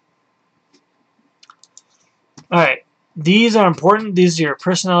 Male. Alright. These are important. These are your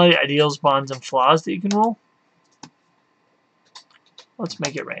personality, ideals, bonds, and flaws that you can roll. Let's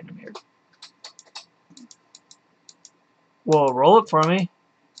make it random here. Well, roll it for me.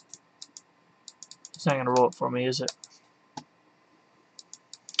 It's not going to roll it for me, is it?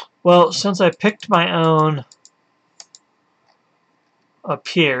 Well, since I picked my own up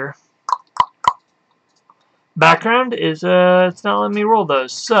here, background is, it's not letting me roll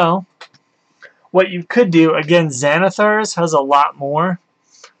those. So, what you could do, again, Xanathar's has a lot more.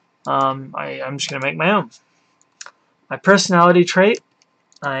 I'm just going to make my own. My personality trait,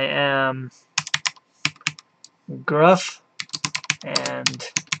 I am gruff and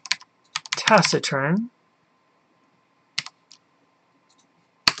taciturn.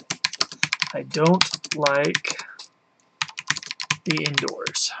 I don't like the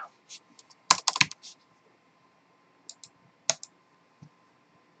indoors.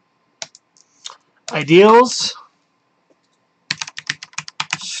 Ideals,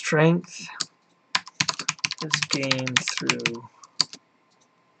 strength is gained through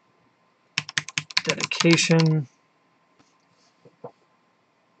dedication.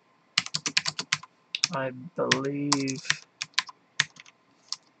 I believe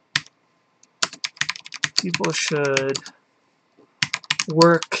people should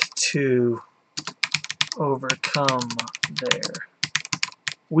work to overcome their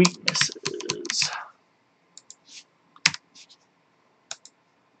weaknesses.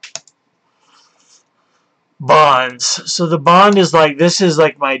 Bonds. So the bond is like, this is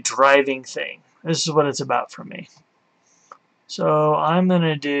like my driving thing. This is what it's about for me. So I'm going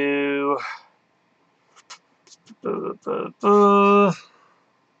to do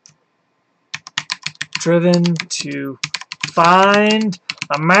driven to find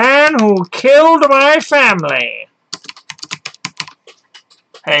the man who killed my family.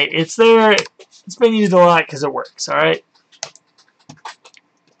 Hey, it's there. It's been used a lot because it works, alright?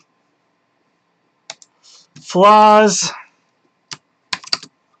 Flaws.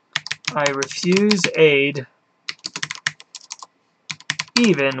 I refuse aid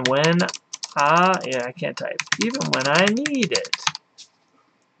even when I can't type. Even when I need it.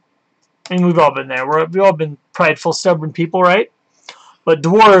 And we've all been there. We've all been prideful, stubborn people, right? But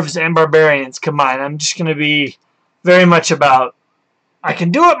dwarves and barbarians combined, I'm just going to be very much about, I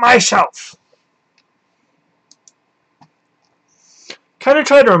can do it myself. Kind of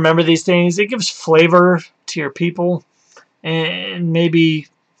try to remember these things. It gives flavor to your people. And maybe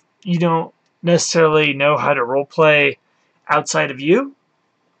you don't necessarily know how to roleplay outside of you.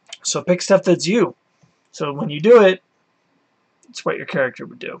 So pick stuff that's you. So when you do it, it's what your character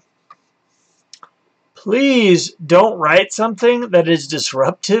would do. Please don't write something that is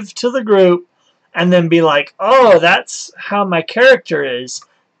disruptive to the group and then be like, oh, that's how my character is.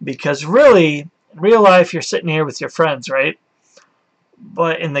 Because really, in real life, you're sitting here with your friends, right?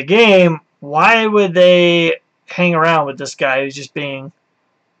 But in the game, why would they hang around with this guy who's just being,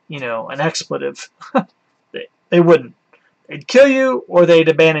 you know, an expletive? They wouldn't. They'd kill you or they'd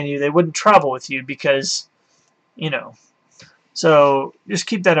abandon you. They wouldn't travel with you because, you know. So just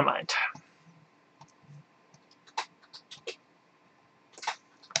keep that in mind.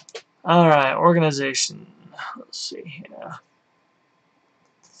 All right, organization. Let's see here.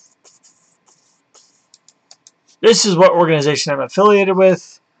 This is what organization I'm affiliated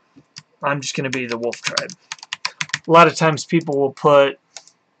with. I'm just going to be the Wolf Tribe. A lot of times people will put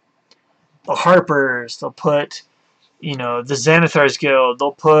the Harpers. They'll put, you know, the Xanathar's Guild.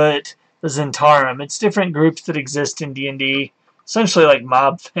 They'll put the Zentarum. It's different groups that exist in D&D. Essentially like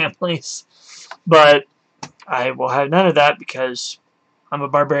mob families. But I will have none of that because I'm a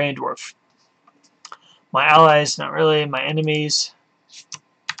barbarian dwarf. My allies, not really. My enemies.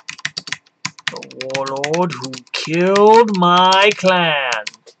 The warlord who killed my clan.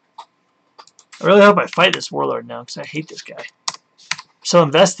 I really hope I fight this warlord now because I hate this guy. I'm so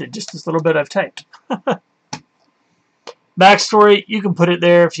invested, just this little bit I've typed. Backstory, you can put it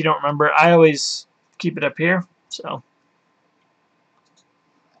there if you don't remember. I always keep it up here. So,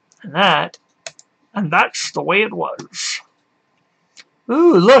 and that's the way it was.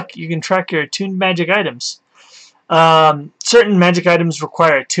 Ooh, look, you can track your attuned magic items. Certain magic items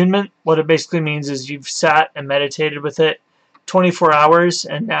require attunement. What it basically means is you've sat and meditated with it 24 hours,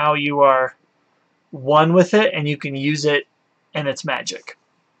 and now you are one with it, and you can use it and its magic.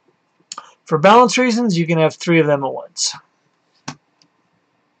 For balance reasons, you can have 3 of them at once.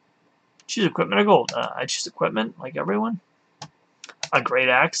 Choose equipment or gold. I choose equipment, like everyone. A great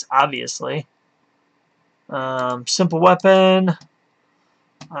axe, obviously. Simple weapon.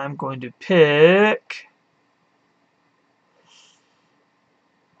 I'm going to pick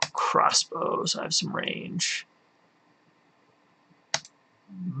crossbow, so I have some range.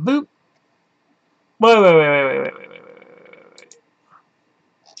 Boop. Wait.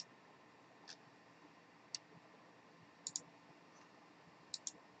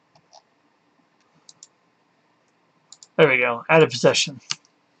 There we go. Out of possession.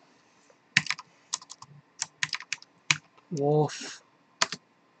 Wolf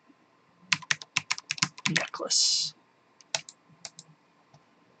necklace.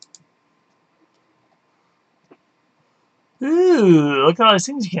 Ooh, look at all these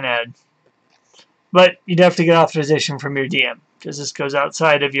things you can add. But you'd have to get authorization from your DM because this goes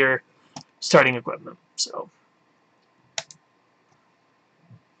outside of your starting equipment. So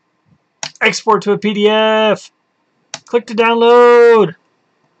export to a PDF. Click to download.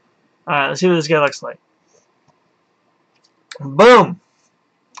 Alright, let's see what this guy looks like. Boom.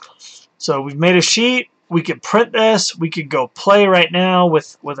 So we've made a sheet. We could print this. We could go play right now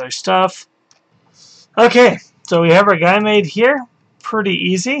with our stuff. Okay, so we have our guy made here. Pretty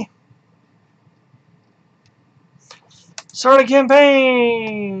easy. Start a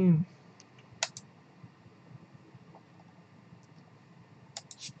campaign.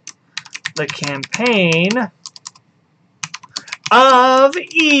 The campaign of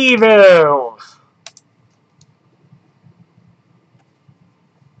evil.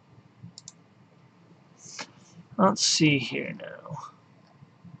 Let's see here now.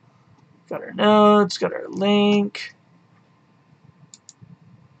 Got our notes, got our link.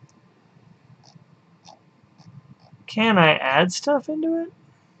 Can I add stuff into it?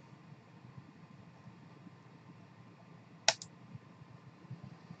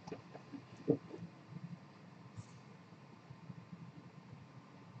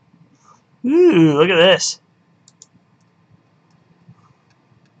 Ooh, look at this.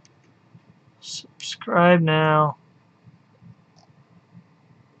 Subscribe now.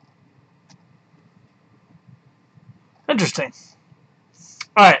 Interesting.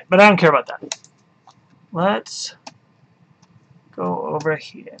 Alright, but I don't care about that. Let's go over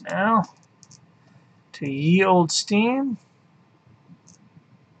here now to ye old Steam.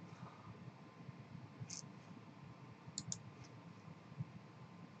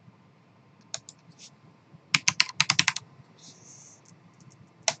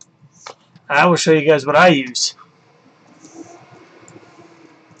 I will show you guys what I use.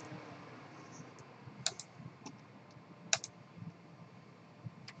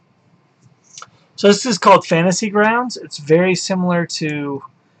 So this is called Fantasy Grounds. It's very similar to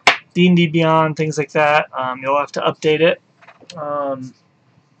D&D Beyond, things like that. You'll have to update it.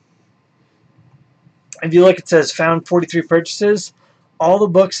 If you look, it says found 43 purchases. All the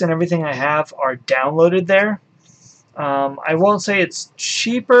books and everything I have are downloaded there. I won't say it's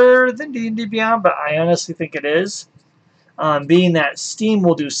cheaper than D&D Beyond, but I honestly think it is. Being that Steam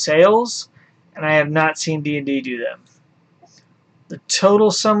will do sales, and I have not seen D&D do them. The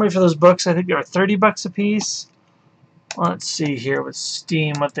total summary for those books, I think they were $30 a piece. Let's see here with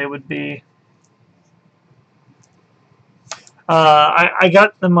Steam what they would be. I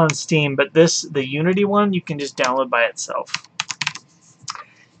got them on Steam, but the Unity one, you can just download by itself.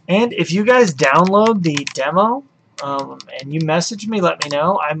 And if you guys download the demo and you message me, let me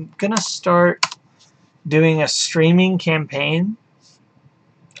know. I'm going to start doing a streaming campaign.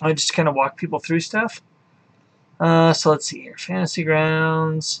 I just kind of walk people through stuff. So let's see here. Fantasy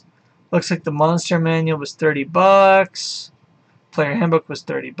Grounds. Looks like the Monster Manual was $30. Player Handbook was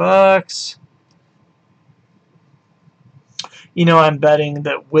 $30. You know, I'm betting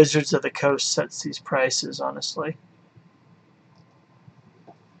that Wizards of the Coast sets these prices, honestly.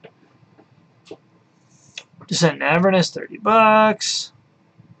 Descent in Avernus, $30.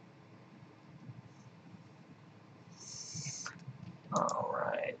 All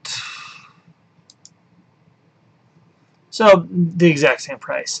right. So the exact same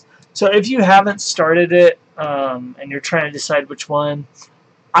price. So if you haven't started it and you're trying to decide which one,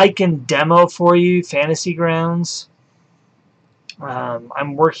 I can demo for you Fantasy Grounds.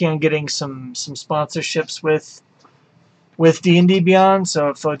 I'm working on getting some sponsorships with D&D Beyond, so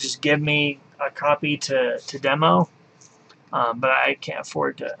if they'll just give me a copy to demo, but I can't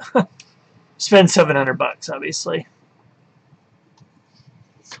afford to spend $700, obviously.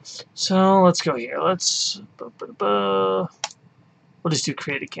 So let's go here. We'll just do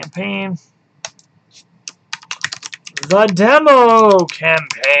create a campaign. The demo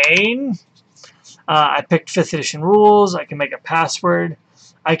campaign. I picked 5th edition rules. I can make a password.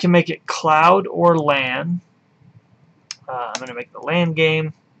 I can make it cloud or LAN. I'm going to make the LAN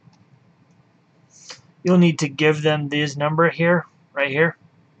game. You'll need to give them this number here, right here.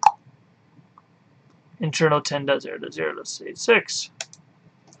 Internal 10.0.0.86.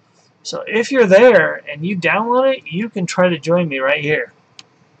 So if you're there and you download it, you can try to join me right here.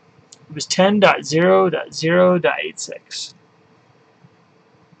 It was 10.0.0.86.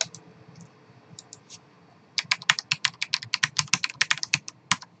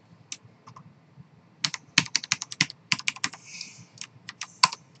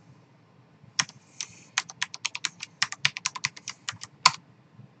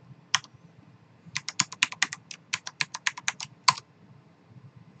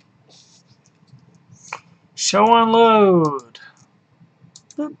 Show on load.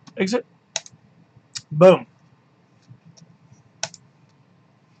 Boop, exit. Boom.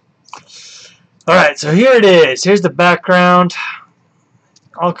 Alright, so here it is. Here's the background.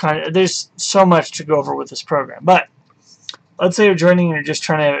 There's so much to go over with this program. But let's say you're joining and you're just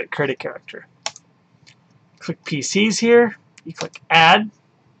trying to create a character. Click PCs here. You click add.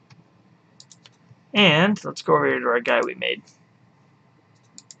 And let's go over here to our guy we made.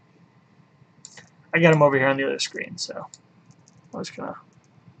 I got him over here on the other screen, so I'm just going to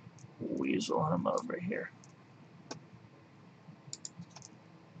weasel him over here.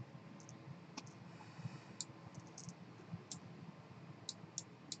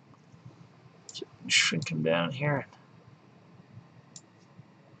 So shrink him down here.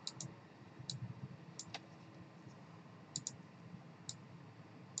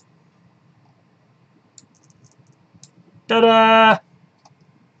 Ta-da!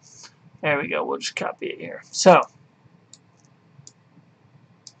 There we go. We'll just copy it here. So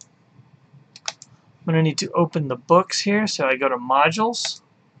I'm going to need to open the books here. So I go to modules.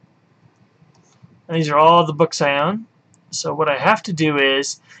 And these are all the books I own. So what I have to do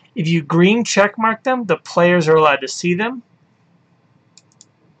is, if you green check mark them, the players are allowed to see them.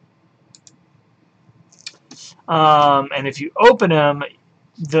 And if you open them,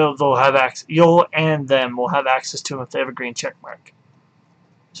 they'll have access. You'll and them will have access to them if they have a green check mark.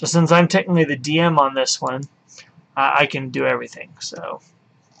 So since I'm technically the DM on this one, I can do everything. So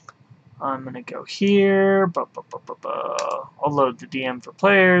I'm going to go here. I'll load the DM for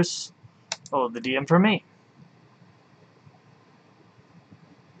players. I'll load the DM for me.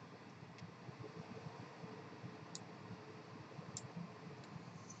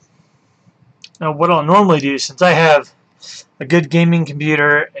 Now what I'll normally do, since I have a good gaming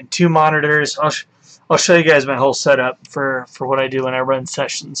computer and 2 monitors, I'll show you guys my whole setup for what I do when I run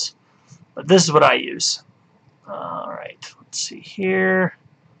sessions. But this is what I use. Alright, let's see here.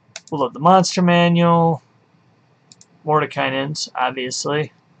 We'll load the monster manual. Mordenkainen's,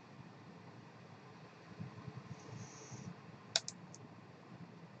 obviously.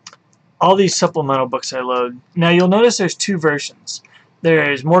 All these supplemental books I load. Now you'll notice there's 2 versions.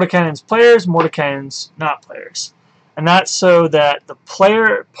 There's Mordenkainen's players, Mordenkainen's not players. And that's so that the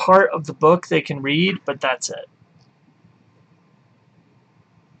player part of the book they can read, but that's it.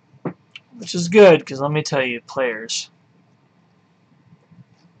 Which is good, because let me tell you, players.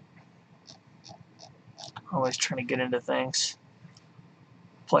 Always trying to get into things.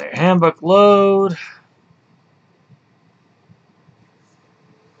 Player handbook load.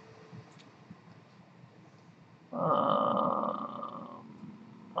 I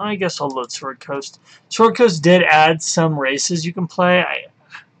guess I'll load Sword Coast. Sword Coast did add some races you can play. I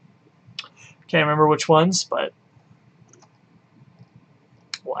can't remember which ones, but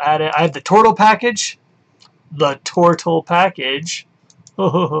we'll add it. I have the Turtle package. The Turtle package.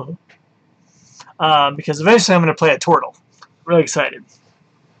 Because eventually I'm going to play a Turtle. Really excited.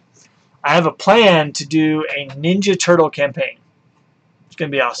 I have a plan to do a Ninja Turtle campaign. It's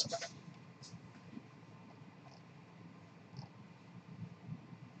going to be awesome.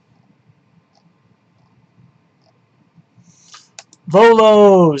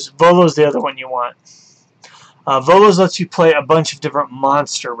 Volos. Volo's the other one you want. Volos lets you play a bunch of different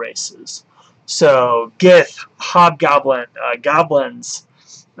monster races. So, Gith, Hobgoblin, Goblins.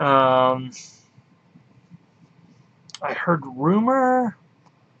 I heard rumor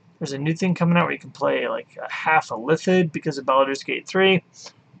there's a new thing coming out where you can play like a half a Lithid because of Baldur's Gate 3.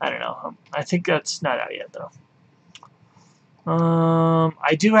 I don't know. I think that's not out yet, though.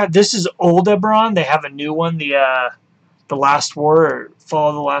 I do have... This is old Eberron. They have a new one, the Last War, or Fall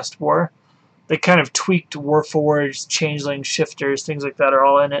of the Last War. They kind of tweaked Warforged, Changeling, Shifters, things like that are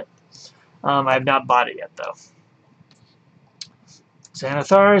all in it. I have not bought it yet, though.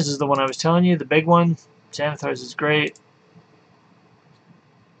 Xanathars is the one I was telling you, the big one. Xanathars is great.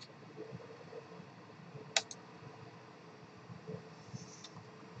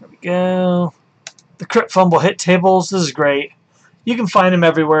 There we go. The Crit Fumble hit tables, this is great. You can find them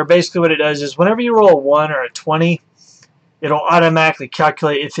everywhere. Basically what it does is whenever you roll a 1 or a 20, it'll automatically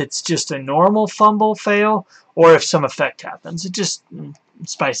calculate if it's just a normal fumble fail or if some effect happens. It just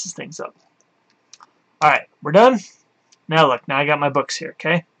spices things up. Alright, we're done. Now look, now I got my books here,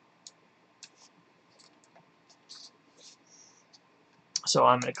 okay? So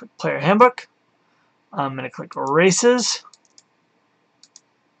I'm going to click Player Handbook. I'm going to click Races.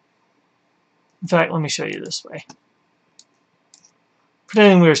 In fact, let me show you this way.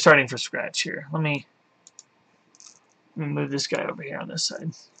 Pretending we were starting from scratch here. Let me move this guy over here on this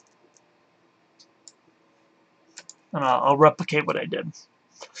side. And I'll replicate what I did.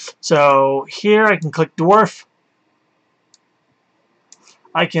 So here I can click Dwarf.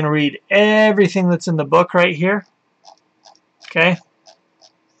 I can read everything that's in the book right here. Okay.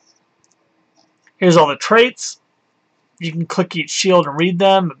 Here's all the traits. You can click each shield and read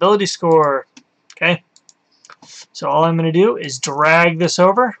them. Ability score. Okay. So all I'm going to do is drag this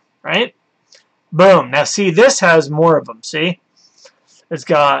over, right? Boom. Now see, this has more of them, see? It's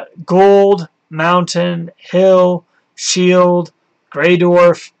got gold, mountain, hill, shield, gray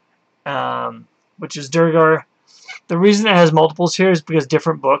dwarf, which is Durgar. The reason it has multiples here is because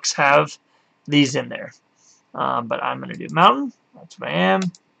different books have these in there. But I'm going to do mountain. That's what I am.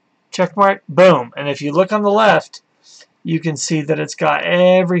 Check mark. Boom. And if you look on the left, you can see that it's got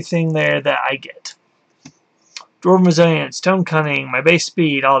everything there that I get. Dwarven Resilience, Stone Cunning, my base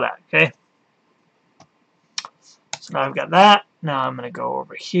speed, all that, okay? So now I've got that. Now I'm going to go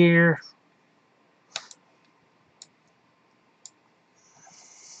over here.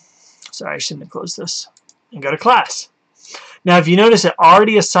 Sorry, I shouldn't have closed this. And go to class. Now, if you notice, it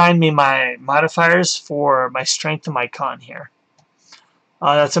already assigned me my modifiers for my strength and my con here.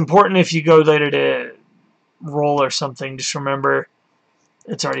 That's important if you go later to roll or something. Just remember,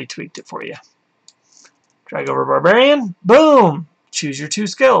 it's already tweaked it for you. Drag over Barbarian. Boom! Choose your 2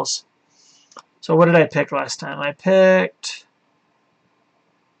 skills. So what did I pick last time? I picked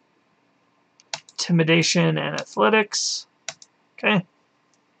Intimidation and Athletics. Okay.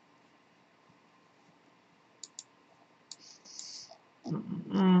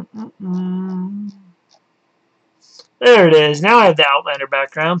 There it is. Now I have the Outlander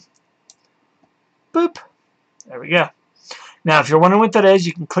background. Boop. There we go. Now, if you're wondering what that is,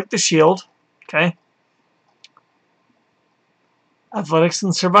 you can click the shield. Okay. Athletics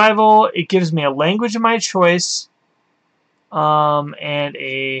and Survival. It gives me a language of my choice. And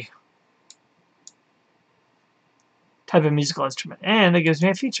a type of musical instrument. And it gives me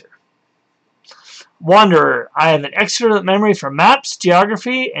a feature. Wanderer. I have an extra memory for maps,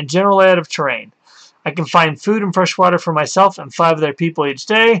 geography, and general layout of terrain. I can find food and fresh water for myself and 5 other people each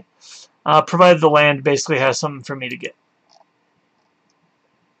day, provided the land basically has something for me to get.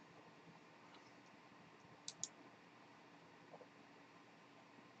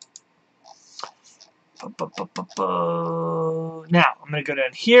 Now, I'm going to go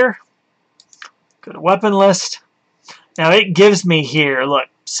down here, go to weapon list. Now, it gives me here, look,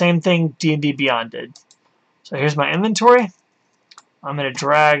 same thing D&D Beyond did. So here's my inventory. I'm going to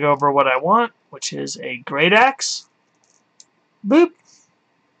drag over what I want, which is a great axe. Boop.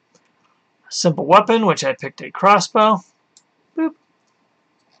 Simple weapon, which I picked a crossbow. Boop.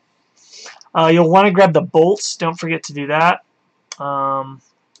 You'll want to grab the bolts. Don't forget to do that.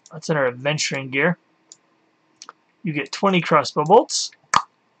 That's in our adventuring gear. You get 20 crossbow bolts,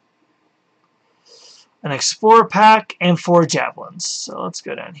 an explorer pack, and 4 javelins. So let's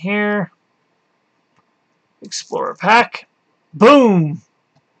go down here. Explorer pack. Boom!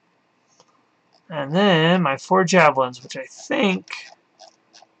 And then my 4 javelins, which I think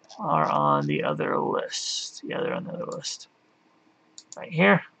are on the other list. Yeah, they're on the other list. Right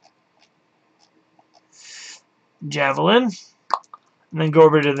here. Javelin. And then go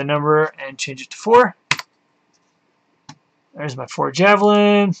over to the number and change it to 4. There's my 4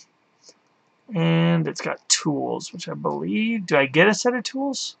 javelin. And it's got tools, which I believe... Do I get a set of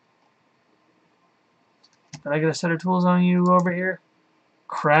tools? Did I get a set of tools on you over here?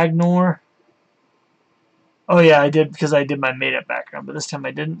 Cragnor. Oh yeah, I did because I did my made-up background, but this time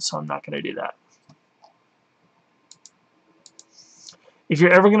I didn't, so I'm not going to do that. If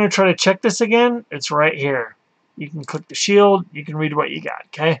you're ever going to try to check this again, it's right here. You can click the shield, you can read what you got,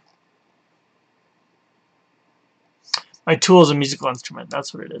 okay? My tool is a musical instrument,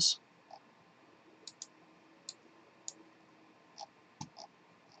 that's what it is.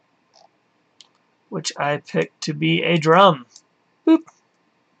 Which I picked to be a drum. Boop.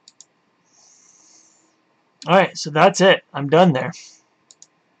 Alright, so that's it. I'm done there.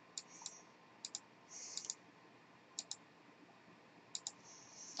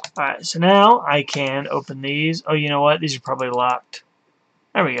 Alright, so now I can open these. Oh, you know what? These are probably locked.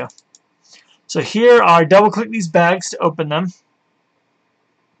 There we go. So here are, double-click these bags to open them.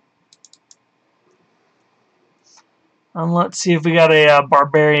 And let's see if we got a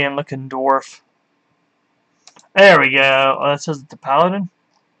barbarian-looking dwarf. There we go. Oh, that says it's a paladin?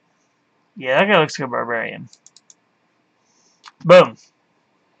 Yeah, that guy looks like a barbarian. Boom.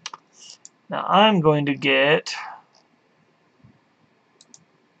 Now I'm going to get...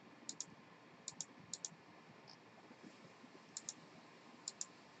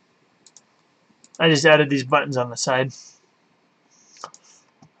 I just added these buttons on the side.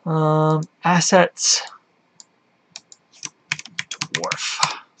 Assets.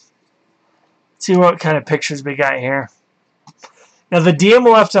 Dwarf. Let's see what kind of pictures we got here. Now the DM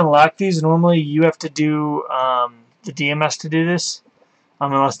will have to unlock these. Normally you have to do, the DM has to do this,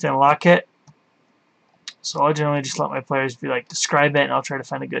 unless they unlock it. So I generally just let my players be like, describe it, and I'll try to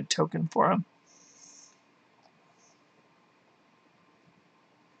find a good token for them.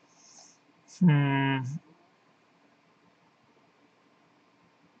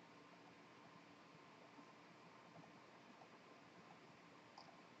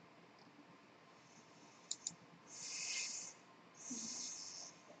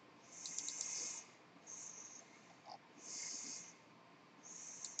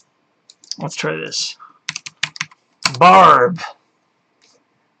 Let's try this. Barb.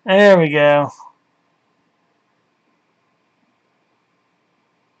 There we go.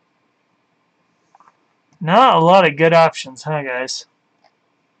 Not a lot of good options, huh, guys?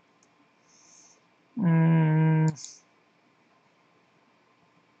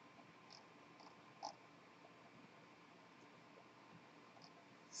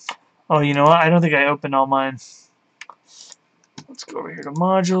 Oh, you know what? I don't think I opened all mine. Let's go over here to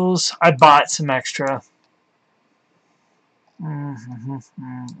modules. I bought some extra.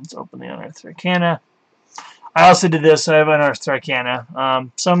 Let's open the Unearthed Arcana. I also did this, so I have Unearthed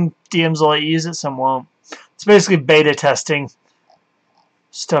Arcana. Some DMs will let you use it, some won't. It's basically beta testing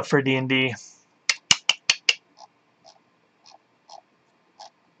stuff for D&D.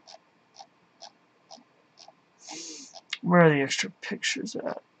 Where are the extra pictures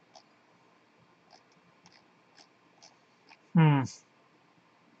at?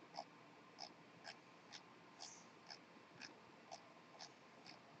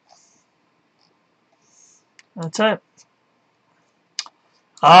 That's it.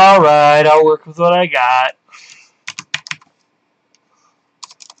 Alright, I'll work with what I got.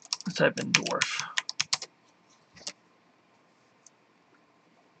 Let's type in dwarf.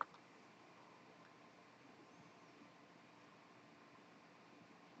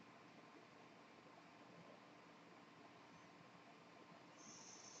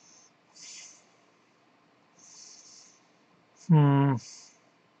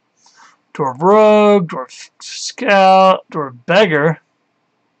 Dwarf Rogue, Dwarf Scout, Dwarf Beggar.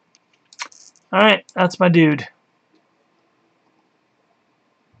 Alright, that's my dude.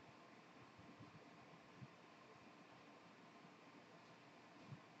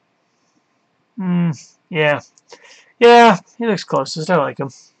 Yeah. Yeah, he looks closest. I like him.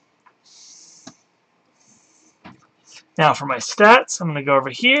 Now for my stats, I'm going to go over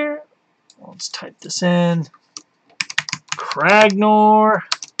here. Let's type this in. Cragnor,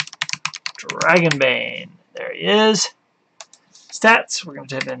 Dragonbane. There he is. Stats, we're going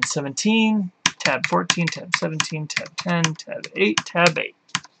to type in 17, tab 14, tab 17, tab 10, tab 8, tab 8.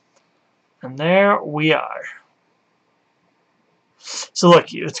 And there we are. So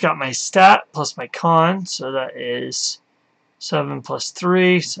look, it's got my stat plus my con, so that is 7 plus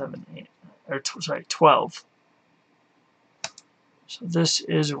 3, 7, 8, or sorry, 12. So this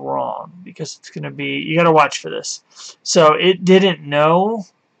is wrong because it's going to be, you got to watch for this. So it didn't know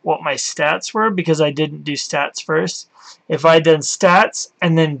what my stats were because I didn't do stats first. If I had done stats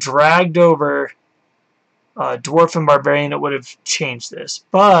and then dragged over Dwarf and Barbarian, it would have changed this.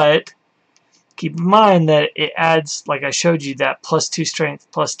 But keep in mind that it adds, like I showed you, that +2 strength,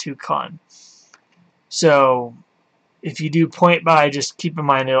 +2 con. So if you do point by, just keep in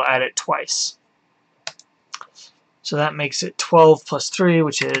mind it'll add it twice. So that makes it 12 plus 3,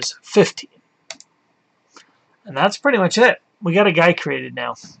 which is 15. And that's pretty much it. We got a guy created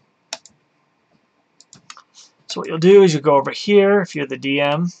now. So what you'll do is you'll go over here if you're the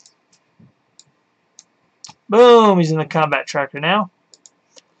DM. Boom, he's in the combat tracker now.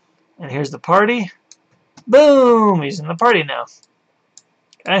 And here's the party. Boom, he's in the party now.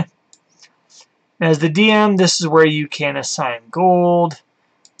 Okay. As the DM, this is where you can assign gold.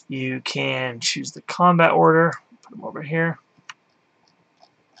 You can choose the combat order. Put them over here.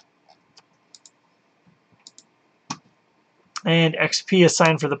 And XP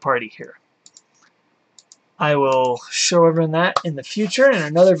assigned for the party here. I will show everyone that in the future in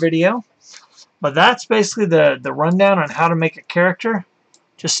another video. But that's basically the rundown on how to make a character.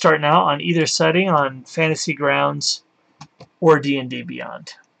 Just starting out on either setting on Fantasy Grounds or D&D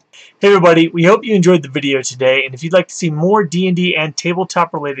Beyond. Hey everybody, we hope you enjoyed the video today, and if you'd like to see more D&D and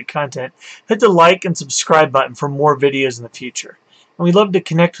tabletop related content, hit the like and subscribe button for more videos in the future. And we'd love to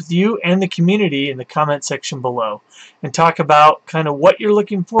connect with you and the community in the comment section below and talk about kind of what you're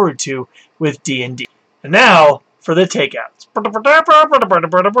looking forward to with D&D. And now for the takeouts.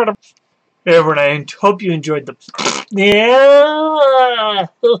 Hey everyone, I hope you enjoyed the... Yeah!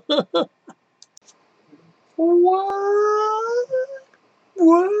 What?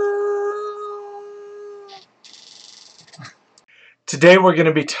 Today we're going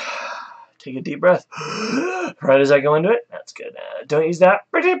to be... Take a deep breath. Right as I go into it. That's good. Don't use that.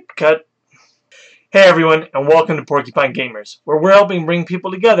 Cut. Hey everyone, and welcome to Porcupine Gamers, where we're helping bring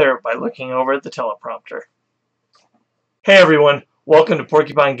people together by looking over at the teleprompter. Hey everyone, welcome to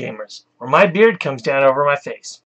Porcupine Gamers, where my beard comes down over my face.